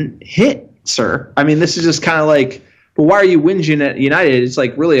COVID didn't hit, sir. I mean, this is just kind of like, but why are you whinging at United? It's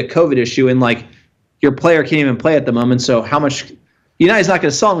like really a COVID issue, and like your player can't even play at the moment. So how much United's not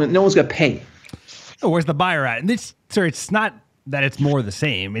going to sell him? No one's going to pay. Oh, where's the buyer at? And this, sir, it's not that it's more the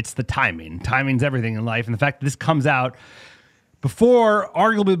same. It's the timing. Timing's everything in life. And the fact that this comes out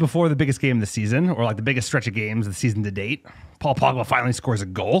arguably before the biggest game of the season, or like the biggest stretch of games of the season to date. Paul Pogba finally scores a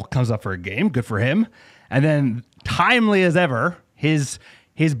goal, comes up for a game. Good for him. And then timely as ever, his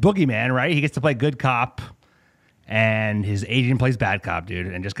boogeyman, right? He gets to play good cop, and his agent plays bad cop, dude,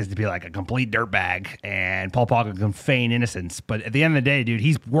 and just gets to be like a complete dirtbag. And Paul Pogba can feign innocence. But at the end of the day, dude,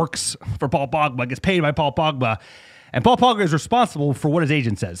 he works for Paul Pogba, gets paid by Paul Pogba. And Paul Pogba is responsible for what his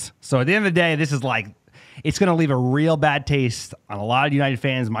agent says. So at the end of the day, this is like, it's going to leave a real bad taste on a lot of United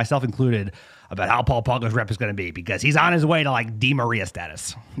fans, myself included, about how Paul Pogba's rep is going to be, because he's on his way to like Di Maria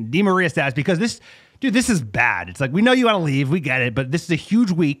status. Di Maria status, because this is bad. It's like, we know you want to leave, we get it, but this is a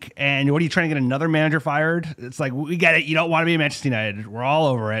huge week, and what are you trying to get another manager fired? It's like, we get it, you don't want to be at Manchester United. We're all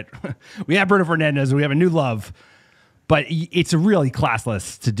over it. We have Bruno Fernandes, we have a new love, but it's really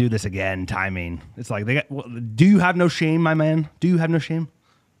classless to do this again, timing. It's like, do you have no shame, my man? Do you have no shame?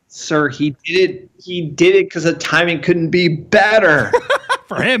 Sir, he did it because the timing couldn't be better.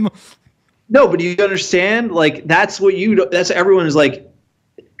 For him. No, but you understand? Like, that's everyone is like,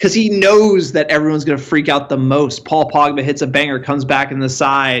 because he knows that everyone's going to freak out the most. Paul Pogba hits a banger, comes back in the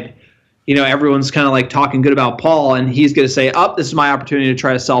side. You know, everyone's kind of like talking good about Paul, and he's going to say, this is my opportunity to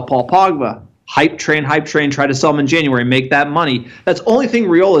try to sell Paul Pogba. Hype train, try to sell him in January, make that money. That's the only thing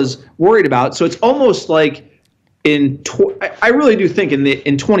Real is worried about. So it's almost like I really do think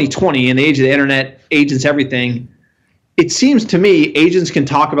in 2020, in the age of the internet, agents, everything, it seems to me agents can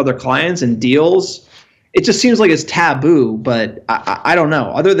talk about their clients and deals. It just seems like it's taboo, but I don't know.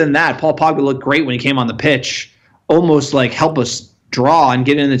 Other than that, Paul Pogba looked great when he came on the pitch, almost like help us draw and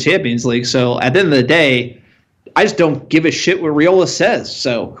get in the Champions League. So at the end of the day, I just don't give a shit what Riola says.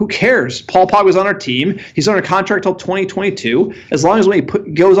 So who cares? Paul Pogba's on our team. He's under contract till 2022. As long as when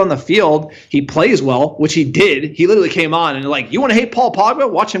he goes on the field, he plays well, which he did. He literally came on and like, you want to hate Paul Pogba?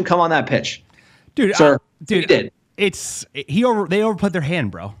 Watch him come on that pitch. Dude, sir, dude, he did. They overput their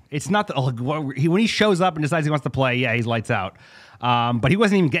hand, bro. It's not when he shows up and decides he wants to play, yeah, he's lights out. But he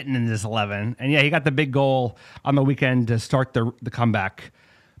wasn't even getting into this 11. And yeah, he got the big goal on the weekend to start the comeback.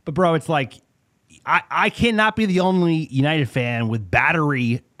 But bro, it's like, I cannot be the only United fan with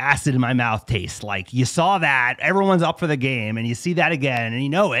battery acid in my mouth taste. Like, you saw that, everyone's up for the game, and you see that again, and you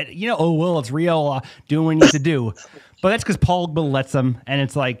know it. You know, oh, well, it's Rio doing what he needs to do. But that's because Pogba lets him, and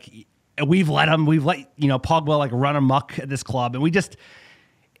it's like, we've let Pogba like run amok at this club, and we just,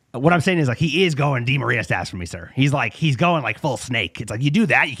 what I'm saying is like, he is going Di Maria stats for me, sir. He's going like full snake. It's like, you do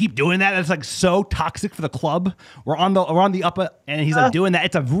that, you keep doing that. That's like so toxic for the club. We're on the upper, and he's like doing that.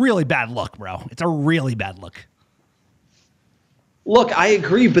 It's a really bad look, bro. It's a really bad look. Look, I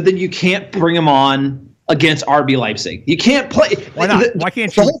agree, but then you can't bring him on against RB Leipzig. You can't play. Why not? Why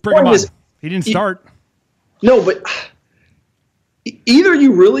can't you bring him on? He didn't start. No, but either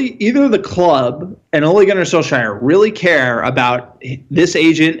the club and Ole Gunnar Solskjaer really care about this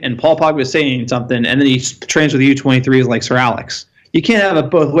agent and Paul Pogba saying something, and then he trains with the U23s like Sir Alex. You can't have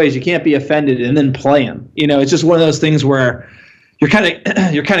it both ways. You can't be offended and then play him. You know, it's just one of those things where you're kind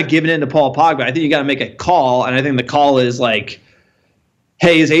of giving in to Paul Pogba. I think you got to make a call, and I think the call is like,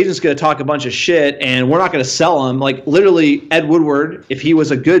 hey, his agent's going to talk a bunch of shit, and we're not going to sell him. Like, literally, Ed Woodward, if he was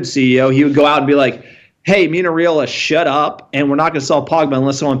a good CEO, he would go out and be like, hey, me and Ariola, shut up, and we're not going to sell Pogba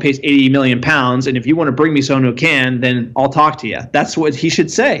unless someone pays 80 million pounds, and if you want to bring me someone who can, then I'll talk to you. That's what he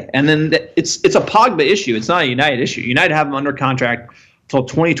should say. And then it's a Pogba issue. It's not a United issue. United have him under contract until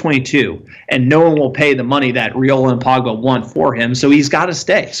 2022, and no one will pay the money that Riola and Pogba want for him, so he's got to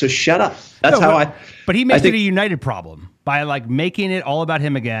stay. So shut up. But he makes it a United problem by like making it all about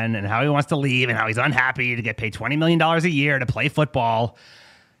him again and how he wants to leave and how he's unhappy to get paid $20 million a year to play football.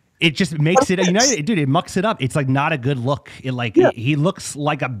 It just makes it a United, dude. It mucks it up. It's like not a good look. He looks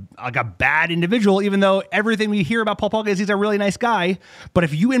like a bad individual, even though everything we hear about Paul Pogba is he's a really nice guy. But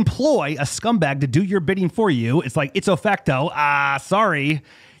if you employ a scumbag to do your bidding for you, it's like ipso facto. Sorry,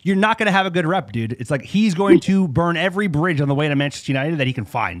 you're not going to have a good rep, dude. It's like he's going to burn every bridge on the way to Manchester United that he can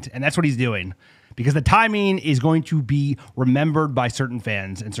find, and that's what he's doing. Because the timing is going to be remembered by certain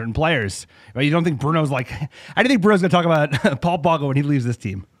fans and certain players. Right? You don't think Bruno's like? I don't think Bruno's going to talk about Paul Pogba when he leaves this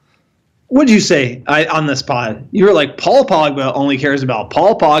team. What did you say on this pod? You were like, Paul Pogba only cares about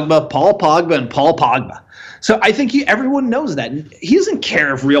Paul Pogba, and Paul Pogba. So I think everyone knows that. He doesn't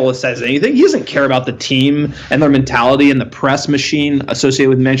care if Riola says anything. He doesn't care about the team and their mentality and the press machine associated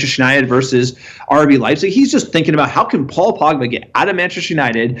with Manchester United versus RB Leipzig. He's just thinking about how can Paul Pogba get out of Manchester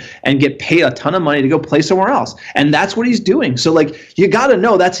United and get paid a ton of money to go play somewhere else. And that's what he's doing. So, like, you got to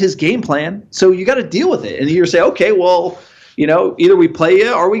know that's his game plan. So you got to deal with it. And you say, okay, well, you know, either we play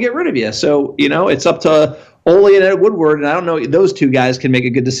you or we get rid of you. So, you know, it's up to Ole and Ed Woodward, and I don't know, those two guys can make a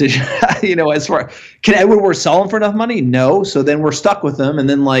good decision. You know, as far, can Ed Woodward sell him for enough money? No. So then we're stuck with him. And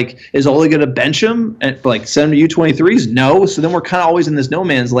then, like, is Ole going to bench him and like send him to U23s? No. So then we're kind of always in this no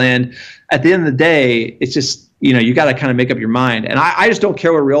man's land. At the end of the day, it's just, you know, you got to kind of make up your mind. And I just don't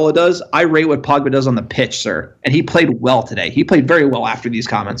care what Riola does. I rate what Pogba does on the pitch, sir. And he played well today. He played very well after these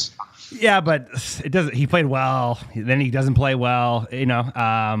comments. Yeah, but it doesn't. He played well. Then he doesn't play well. You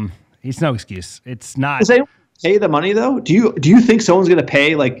know, it's no excuse. It's not. Does anyone pay the money though? Do you think someone's going to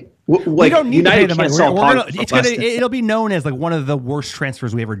pay like We don't need United to pay can't the sell money. Pogba It'll be known as like one of the worst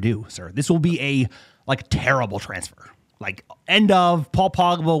transfers we ever do, sir. This will be a terrible transfer. Like, end of Paul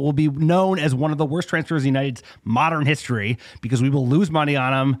Pogba will be known as one of the worst transfers in United's modern history because we will lose money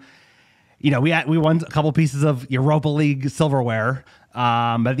on him. You know, we won a couple pieces of Europa League silverware.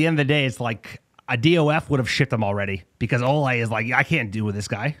 But at the end of the day, it's like a DOF would have shipped him already because Ole is like, I can't do with this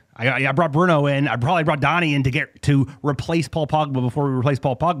guy. I brought Bruno in. I probably brought Donny in to replace Paul Pogba before we replace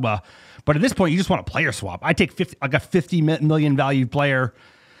Paul Pogba. But at this point, you just want a player swap. I take a 50 million value player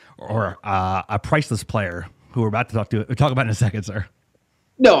or a priceless player who we're about to talk about in a second, sir.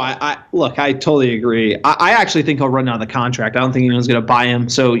 No, I totally agree. I actually think he'll run out of the contract. I don't think anyone's going to buy him.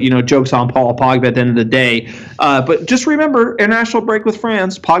 So, jokes on Paul Pogba at the end of the day. But just remember, international break with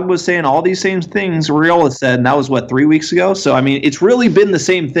France, Pogba was saying all these same things Riola said, and that was, 3 weeks ago? So, I mean, it's really been the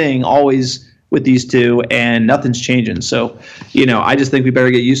same thing always with these two, and nothing's changing. So, I just think we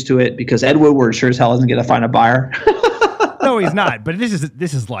better get used to it because Ed Woodward sure as hell isn't going to find a buyer. No, he's not. But this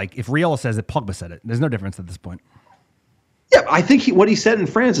is like if Riola says it, Pogba said it. There's no difference at this point. Yeah, I think what he said in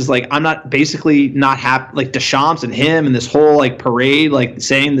France is like, I'm not happy, like Deschamps and him and this whole parade,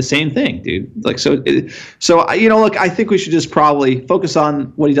 saying the same thing, dude. Look, I think we should just probably focus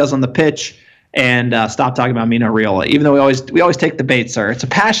on what he does on the pitch and stop talking about Mino Raiola, even though we always take the bait, sir. It's a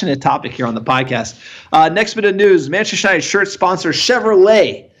passionate topic here on the podcast. Next bit of news, Manchester United shirt sponsor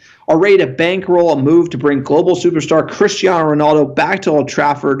Chevrolet are ready to bankroll a move to bring global superstar Cristiano Ronaldo back to Old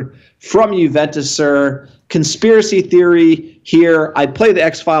Trafford from Juventus, sir. Conspiracy theory here. I'd play the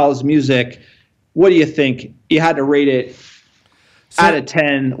X-Files music. What do you think? You had to rate it out of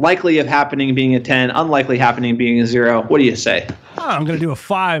 10. Likely of happening being a 10. Unlikely happening being a 0. What do you say? I'm going to do a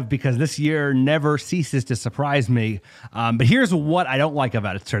 5 because this year never ceases to surprise me. But here's what I don't like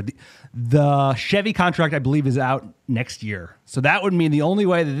about it, sir. The Chevy contract, I believe, is out next year. So that would mean the only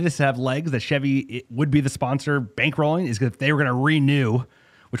way that this have legs, that Chevy would be the sponsor bankrolling, is if they were going to renew,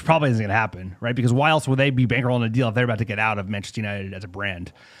 which probably isn't going to happen, right? Because why else would they be bankrolling a deal if they're about to get out of Manchester United as a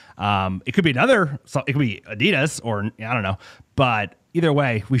brand? It could be it could be Adidas or I don't know. But either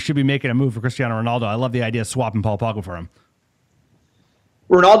way, we should be making a move for Cristiano Ronaldo. I love the idea of swapping Paul Pogba for him.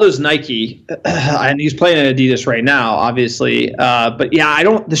 Ronaldo's Nike, and he's playing at Adidas right now, obviously. But yeah,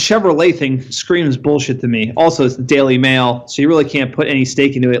 the Chevrolet thing screams bullshit to me. Also, it's the Daily Mail, so you really can't put any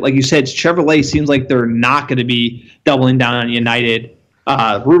stake into it. Like you said, Chevrolet seems like they're not going to be doubling down on United.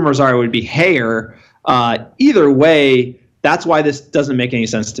 Rumors are it would be Hayer. Either way, that's why this doesn't make any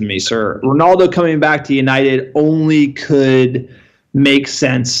sense to me, sir. Ronaldo coming back to United only could make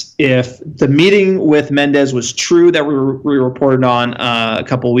sense if the meeting with Mendes was true that we reported on a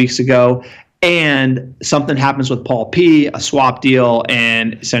couple of weeks ago, and something happens with Paul P, a swap deal,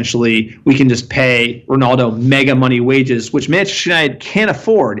 and essentially we can just pay Ronaldo mega money wages, which Manchester United can't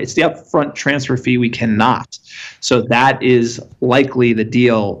afford. It's the upfront transfer fee we cannot. So that is likely the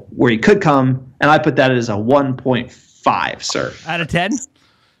deal where he could come, and I put that as a 1.5, sir. Out of 10?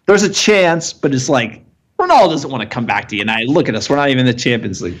 There's a chance, but it's like, Ronaldo doesn't want to come back to United. Look at us. We're not even in the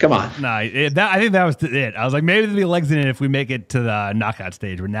Champions League. Come on. No, I think that was it. I was like, maybe there'll be legs in it if we make it to the knockout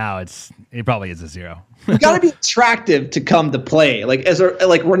stage, but now it probably is a 0. You got to be attractive to come to play. Like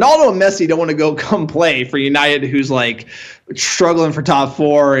Ronaldo and Messi don't want to come play for United, who's struggling for top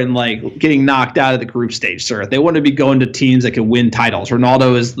 4 and getting knocked out of the group stage, sir. They want to be going to teams that can win titles.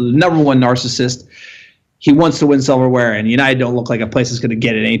 Ronaldo is the #1 narcissist. He wants to win silverware, and United don't look like a place that's going to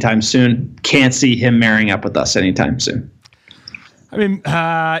get it anytime soon. Can't see him marrying up with us anytime soon. I mean,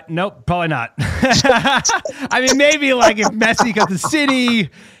 nope, probably not. I mean, maybe if Messi comes to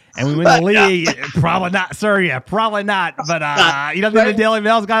City and we win the league, probably not, sir. Yeah, probably not. But you don't think the Daily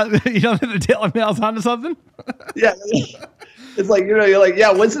Mail's onto something? Yeah. It's you're like, yeah,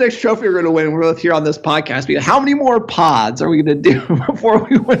 when's the next trophy we're going to win? We're both here on this podcast. Because how many more pods are we going to do before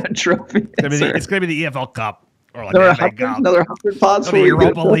we win a trophy? It's going to be the EFL Cup. Or another 100 pods for the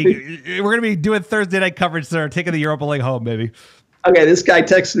Europa League. We're going to be doing Thursday night coverage, sir. Taking the Europa League home, baby. Okay, this guy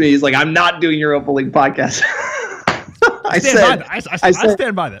texted me. He's like, I'm not doing Europa League podcast. I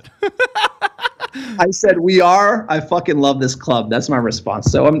stand by that. I said, we are. I fucking love this club. That's my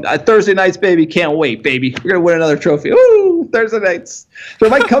response. So Thursday nights, baby. Can't wait, baby. We're going to win another trophy. Ooh, Thursday nights. So it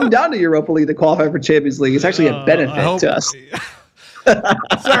might come down to Europa League to qualify for Champions League. It's actually a benefit to us.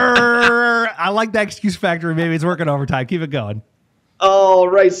 Sir, I like that excuse factory. Maybe it's working overtime. Keep it going. All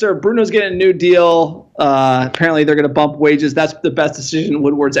right, sir. Bruno's getting a new deal. Apparently, they're going to bump wages. That's the best decision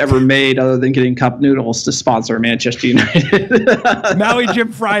Woodward's ever made, other than getting Cup Noodles to sponsor Manchester United. Maui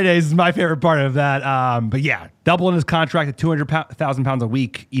Gym Fridays is my favorite part of that. But yeah, doubling his contract at £200,000 a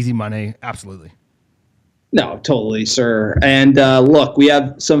week, easy money. Absolutely. No, totally, sir. And look, we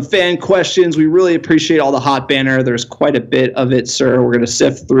have some fan questions. We really appreciate all the hot banner. There's quite a bit of it, sir. We're going to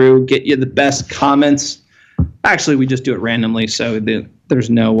sift through, get you the best comments. Actually, we just do it randomly, so there's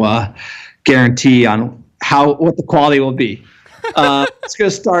no guarantee on what the quality will be. It's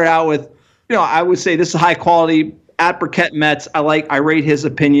going to start out with, I would say this is high quality. At Burkett Mets, I rate his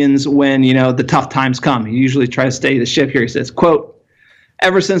opinions when, the tough times come. He usually tries to stay the ship here. He says, quote,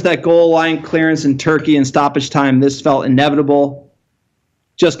 "Ever since that goal line clearance in Turkey and stoppage time, this felt inevitable.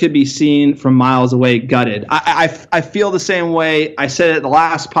 Just could be seen from miles away, gutted." I feel the same way. I said it at the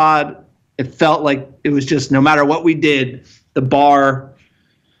last pod. It felt like it was just no matter what we did, the bar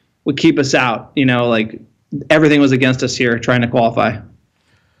would keep us out. Like everything was against us here trying to qualify.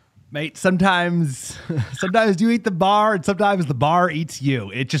 Mate, sometimes you eat the bar and sometimes the bar eats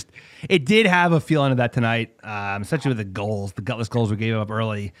you. It did have a feeling of that tonight, especially with the gutless goals we gave up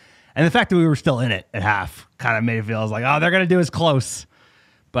early. And the fact that we were still in it at half kind of made it feel, I was like, oh, they're going to do us close.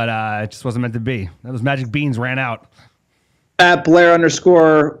 But it just wasn't meant to be. Those magic beans ran out. At Blair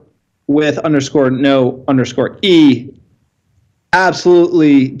 _ with _no_E.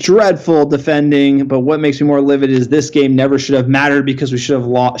 Absolutely dreadful defending, but what makes me more livid is this game never should have mattered because we shouldn't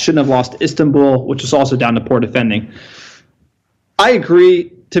have lost Istanbul, which was also down to poor defending. I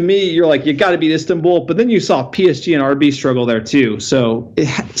agree. To me, you're like, you got to beat Istanbul, but then you saw PSG and RB struggle there too. So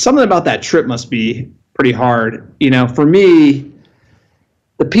something about that trip must be pretty hard. For me,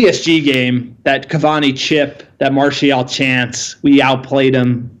 the PSG game, that Cavani chip, that Martial chance, we outplayed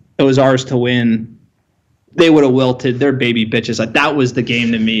them. It was ours to win. They would have wilted. They're baby bitches. Like that was the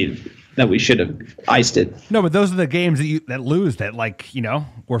game to me that we should have iced it. No, but those are the games that lose that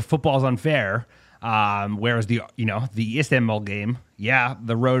where football's unfair. Whereas the Istanbul game,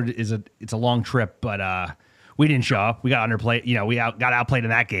 the road it's a long trip, but we didn't show up. We got underplayed. We got outplayed in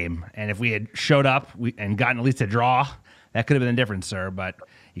that game. And if we had showed up and gotten at least a draw, that could have been the difference, sir. But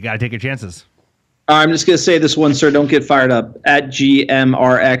you got to take your chances. I'm just gonna say this one, sir. Don't get fired up. At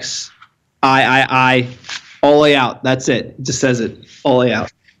GMRXIII. Ole out. That's it. It just says it. Ole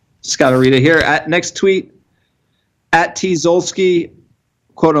out. Just got to read it here. Next tweet. At T. Zolski,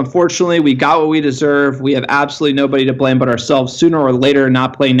 quote, "Unfortunately, we got what we deserve. We have absolutely nobody to blame but ourselves. Sooner or later,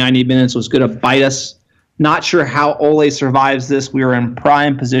 not playing 90 minutes was going to bite us. Not sure how Ole survives this. We were in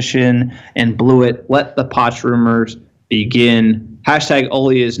prime position and blew it. Let the Poch rumors begin. Hashtag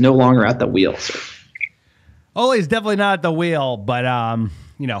Ole is no longer at the wheel." Ole is definitely not at the wheel, but I'm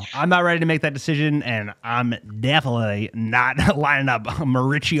not ready to make that decision, and I'm definitely not lining up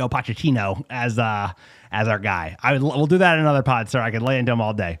Mauricio Pochettino as our guy. We'll do that in another pod, sir. I could lay into him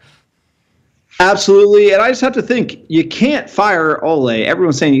all day. Absolutely, and I just have to think, you can't fire Ole.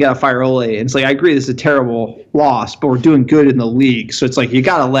 Everyone's saying you got to fire Ole, and it's like, I agree this is a terrible loss, but we're doing good in the league, so it's like you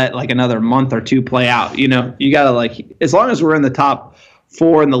got to let another month or two play out. You got to as long as we're in the top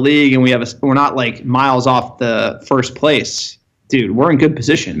 4 in the league and we're not miles off the first place. Dude, we're in good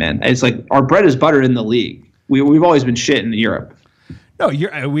position, man. It's like our bread is buttered in the league. We've always been shit in Europe. No,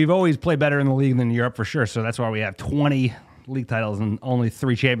 we've always played better in the league than Europe for sure. So that's why we have 20 league titles and only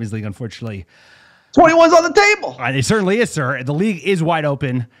 3 Champions League, unfortunately. 21's on the table. It certainly is, sir. The league is wide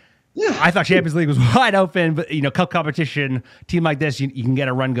open. Yeah. I thought Champions League was wide open, but cup competition, team like this, you can get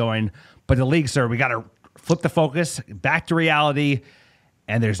a run going. But the league, sir, we got to flip the focus back to reality,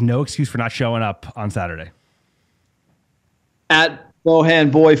 and there's no excuse for not showing up on Saturday. At Bohan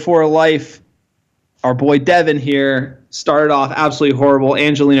Boy for Life, our boy Devin here started off absolutely horrible.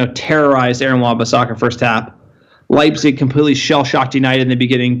 Angelino terrorized Aaron Wan-Bissaka first half. Leipzig completely shell-shocked United in the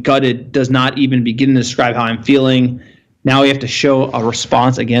beginning. Gutted, does not even begin to describe how I'm feeling. Now we have to show a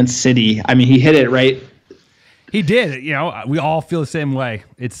response against City. I mean, he hit it, right? He did. We all feel the same way.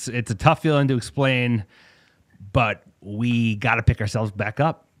 It's a tough feeling to explain, but we got to pick ourselves back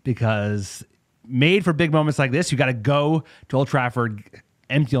up because made for big moments like this, you got to go to Old Trafford,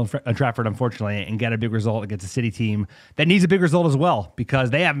 empty Old Trafford, unfortunately, and get a big result against a City team that needs a big result as well because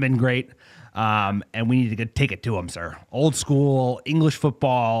they haven't been great, and we need to take it to them, sir. Old school English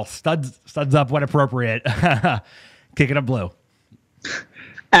football, studs up when appropriate, kicking up blue.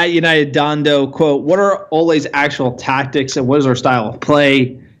 At United Dondo, quote, "What are Ole's actual tactics and what is our style of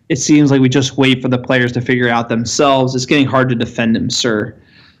play? It seems like we just wait for the players to figure it out themselves. It's getting hard to defend him, sir."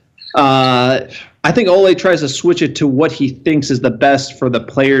 I think Ole tries to switch it to what he thinks is the best for the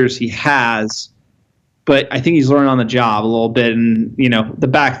players he has, but I think he's learning on the job a little bit. And, the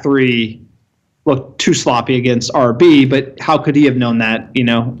back 3 looked too sloppy against RB, but how could he have known that?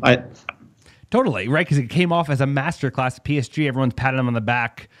 Totally, right? Because it came off as a masterclass at PSG. Everyone's patting him on the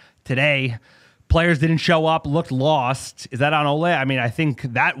back today. players didn't show up, looked lost. Is that on Ole? I mean, I think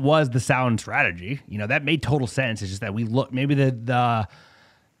that was the sound strategy. That made total sense. It's just that we look, maybe the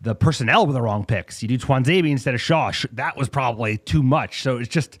personnel were the wrong picks. You do Twanzebe instead of Shaw. That was probably too much. So it's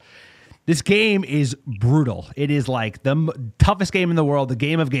just, this game is brutal. It is like the toughest game in the world, the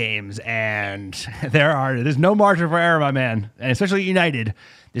game of games, and there's no margin for error, my man. And especially United,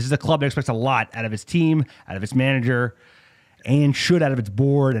 this is a club that expects a lot out of its team, out of its manager, and should out of its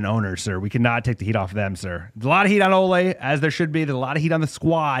board and owners, sir. We cannot take the heat off of them, sir. There's a lot of heat on Ole, as there should be. There's a lot of heat on the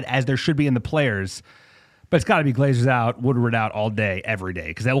squad, as there should be in the players. But it's got to be Glazers out, Woodward out all day, every day,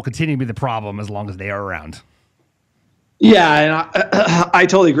 because that will continue to be the problem as long as they are around. Yeah, and I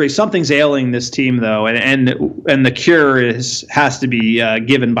totally agree. Something's ailing this team, though, and the cure has to be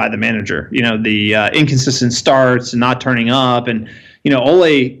given by the manager. The inconsistent starts and not turning up, and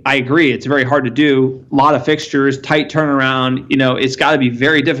Ole. I agree. It's very hard to do. A lot of fixtures, tight turnaround. It's got to be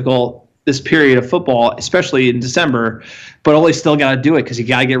very difficult this period of football, especially in December. But Ole's still got to do it because you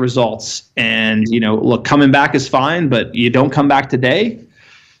got to get results. And look, coming back is fine, but you don't come back today,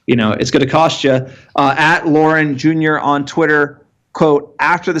 it's going to cost you. At Lauren Jr. on Twitter, quote,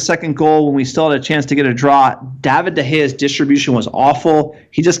 after the second goal, when we still had a chance to get a draw, David De Gea's distribution was awful.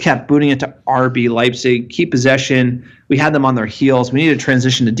 He just kept booting it to RB Leipzig. Keep possession. We had them on their heels. We need to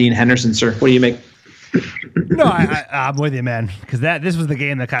transition to Dean Henderson, sir. What do you make? No, I'm with you, man, because this was the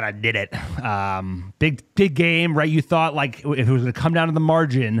game that kind of did it. Big game, right? You thought, like, if it was going to come down to the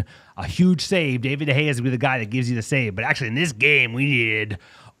margin, a huge save, David De Gea is going to be the guy that gives you the save. But actually, in this game, we needed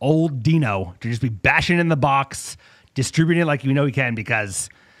old Dino to just be bashing in the box, distributing it like he can, because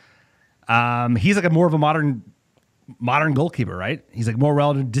he's like more of a modern goalkeeper, right? He's like more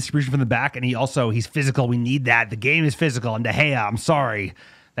relative distribution from the back, and he's physical. We need that. The game is physical, and De Gea, I'm sorry,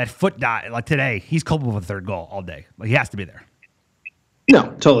 that foot dot, like today, he's culpable for the third goal all day. Like, he has to be there.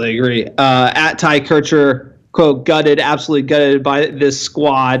 No, totally agree. At Ty Kircher, quote, gutted, absolutely gutted by this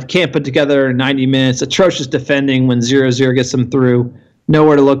squad. Can't put together 90 minutes. Atrocious defending when 0-0 gets them through.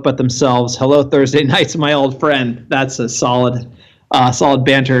 Nowhere to look but themselves. Hello, Thursday nights, my old friend. That's a solid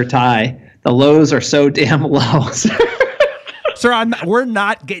banter, Ty. The lows are so damn low. Sir, we're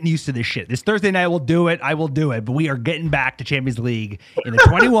not getting used to this shit. This Thursday night, we'll do it. I will do it. But we are getting back to Champions League in the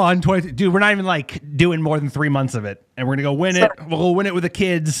 21, 22. Dude, we're not even like doing more than 3 months of it. And we're going to go win it. We'll go win it with the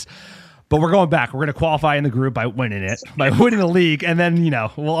kids. But we're going back. We're going to qualify in the group by winning it, by winning the league. And then,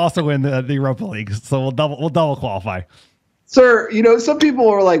 we'll also win the Europa League. So we'll double qualify. Sir, some people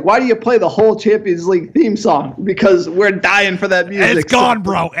are like, why do you play the whole Champions League theme song? Because we're dying for that music. And it's gone,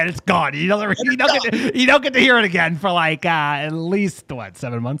 bro. And it's gone. You don't get to hear it again for like at least,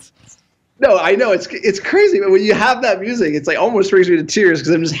 7 months? No, I know. It's crazy. But when you have that music, it's like almost brings me to tears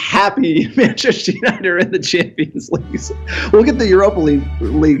because I'm just happy Manchester United are in the Champions League. So we'll get the Europa League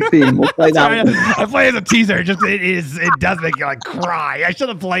theme. We'll play that one. I play as a teaser. It does make you like cry. I should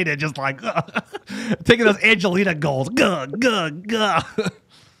have played it just like taking those Angelina goals. Dude,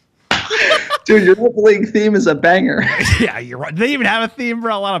 your Europa League theme is a banger. Yeah, you're right. They even have a theme,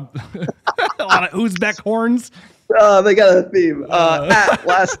 bro. A lot of Uzbek horns. They got a theme.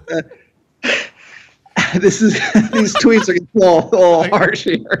 These tweets are getting a little harsh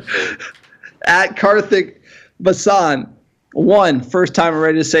here. At Karthik Basan, 1, first time I'm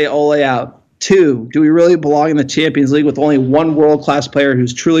ready to say Ole out. 2, do we really belong in the Champions League with only one world-class player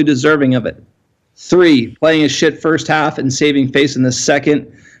who's truly deserving of it? 3, playing a shit first half and saving face in the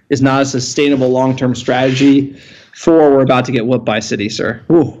second is not a sustainable long-term strategy. 4, we're about to get whooped by City, sir.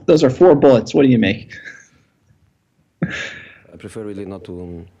 Ooh, those are 4 bullets. What do you make? I prefer really not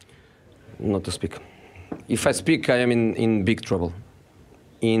to speak. If I speak, I am in big trouble.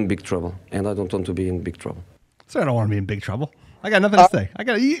 In big trouble. And I don't want to be in big trouble. So I don't want to be in big trouble. I got nothing to say. I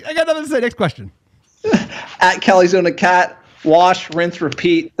got nothing to say. Next question. At Kellyzona Cat, wash, rinse,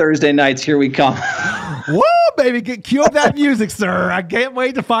 repeat. Thursday nights, here we come. Whoa, baby. Cue up that music, sir. I can't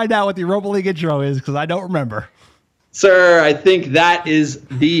wait to find out what the Europa League intro is because I don't remember. Sir, I think that is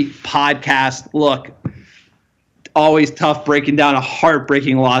the podcast. Look, always tough breaking down a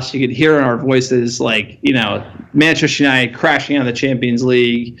heartbreaking loss. You could hear in our voices, like, Manchester United crashing out of the Champions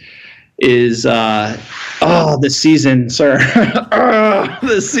League is, the season, sir.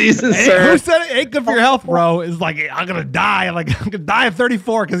 The season, sir. Who said it ain't good for your health, bro? Is like, I'm going to die. I'm going to die at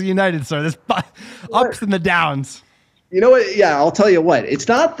 34 because of United, sir. There's ups and the downs. You know what? Yeah, I'll tell you what. It's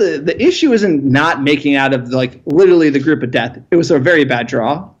not the issue isn't not making out of like literally the group of death. It was a very bad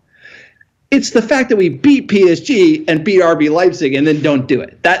draw. It's the fact that we beat PSG and beat RB Leipzig and then don't do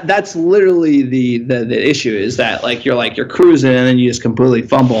it. That's literally the issue is that you're cruising and then you just completely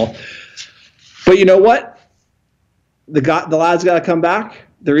fumble. But you know what? The lads got to come back.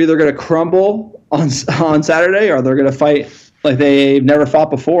 they're either going to crumble on Saturday or they're going to fight like they've never fought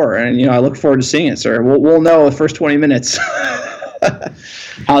before. And, I look forward to seeing it, sir. We'll know the first 20 minutes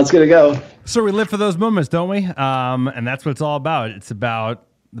how it's going to go. So we live for those moments, don't we? And that's what it's all about. It's about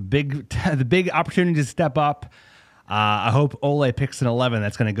the big opportunity to step up. I hope Ole picks an 11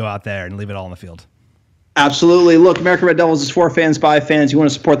 that's going to go out there and leave it all on the field. Absolutely. Look, American Red Devils is for fans, by fans. You want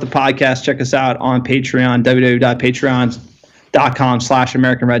to support the podcast, check us out on Patreon,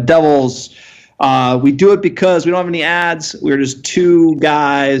 www.patreon.com/American Red Devils. We do it because we don't have any ads. We're just two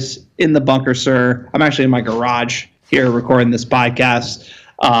guys in the bunker, sir. I'm actually in my garage here recording this podcast.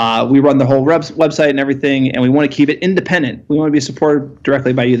 We run the whole website and everything, and we want to keep it independent. We want to be supported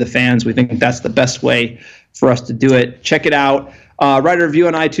directly by you, the fans. We think that's the best way for us to do it. Check it out. Write a review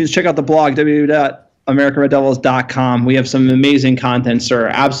on iTunes. Check out the blog, www.americanreddevils.com. We have some amazing content, sir.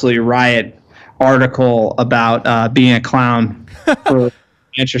 Absolutely riot article about being a clown for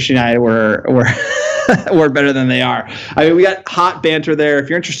Manchester United. We're better than they are. I mean, we got hot banter there. If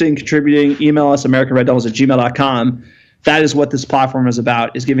you're interested in contributing, email us, americanreddevils@gmail.com. That is what this platform is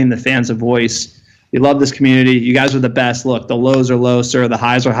about, is giving the fans a voice. We love this community. You guys are the best. Look, the lows are low, sir. The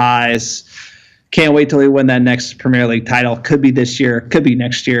highs are highs. Can't wait till we win that next Premier League title. Could be this year. Could be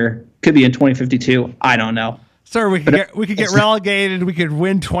next year. Could be in 2052. I don't know. Sir, we could get relegated. We could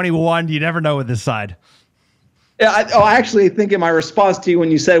win 21. You never know with this side. Yeah, I actually think in my response to you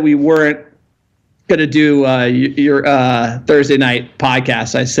when you said we weren't going to do your Thursday night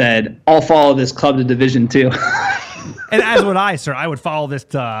podcast, I said, I'll follow this club to Division 2. And as would I, sir. I would follow this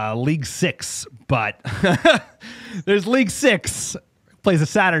to League 6, but there's League 6, plays a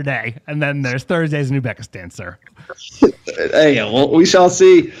Saturday, and then there's Thursdays in Uzbekistan, sir. Hey, well, we shall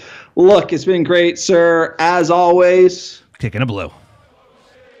see. Look, it's been great, sir. As always, kicking a blue.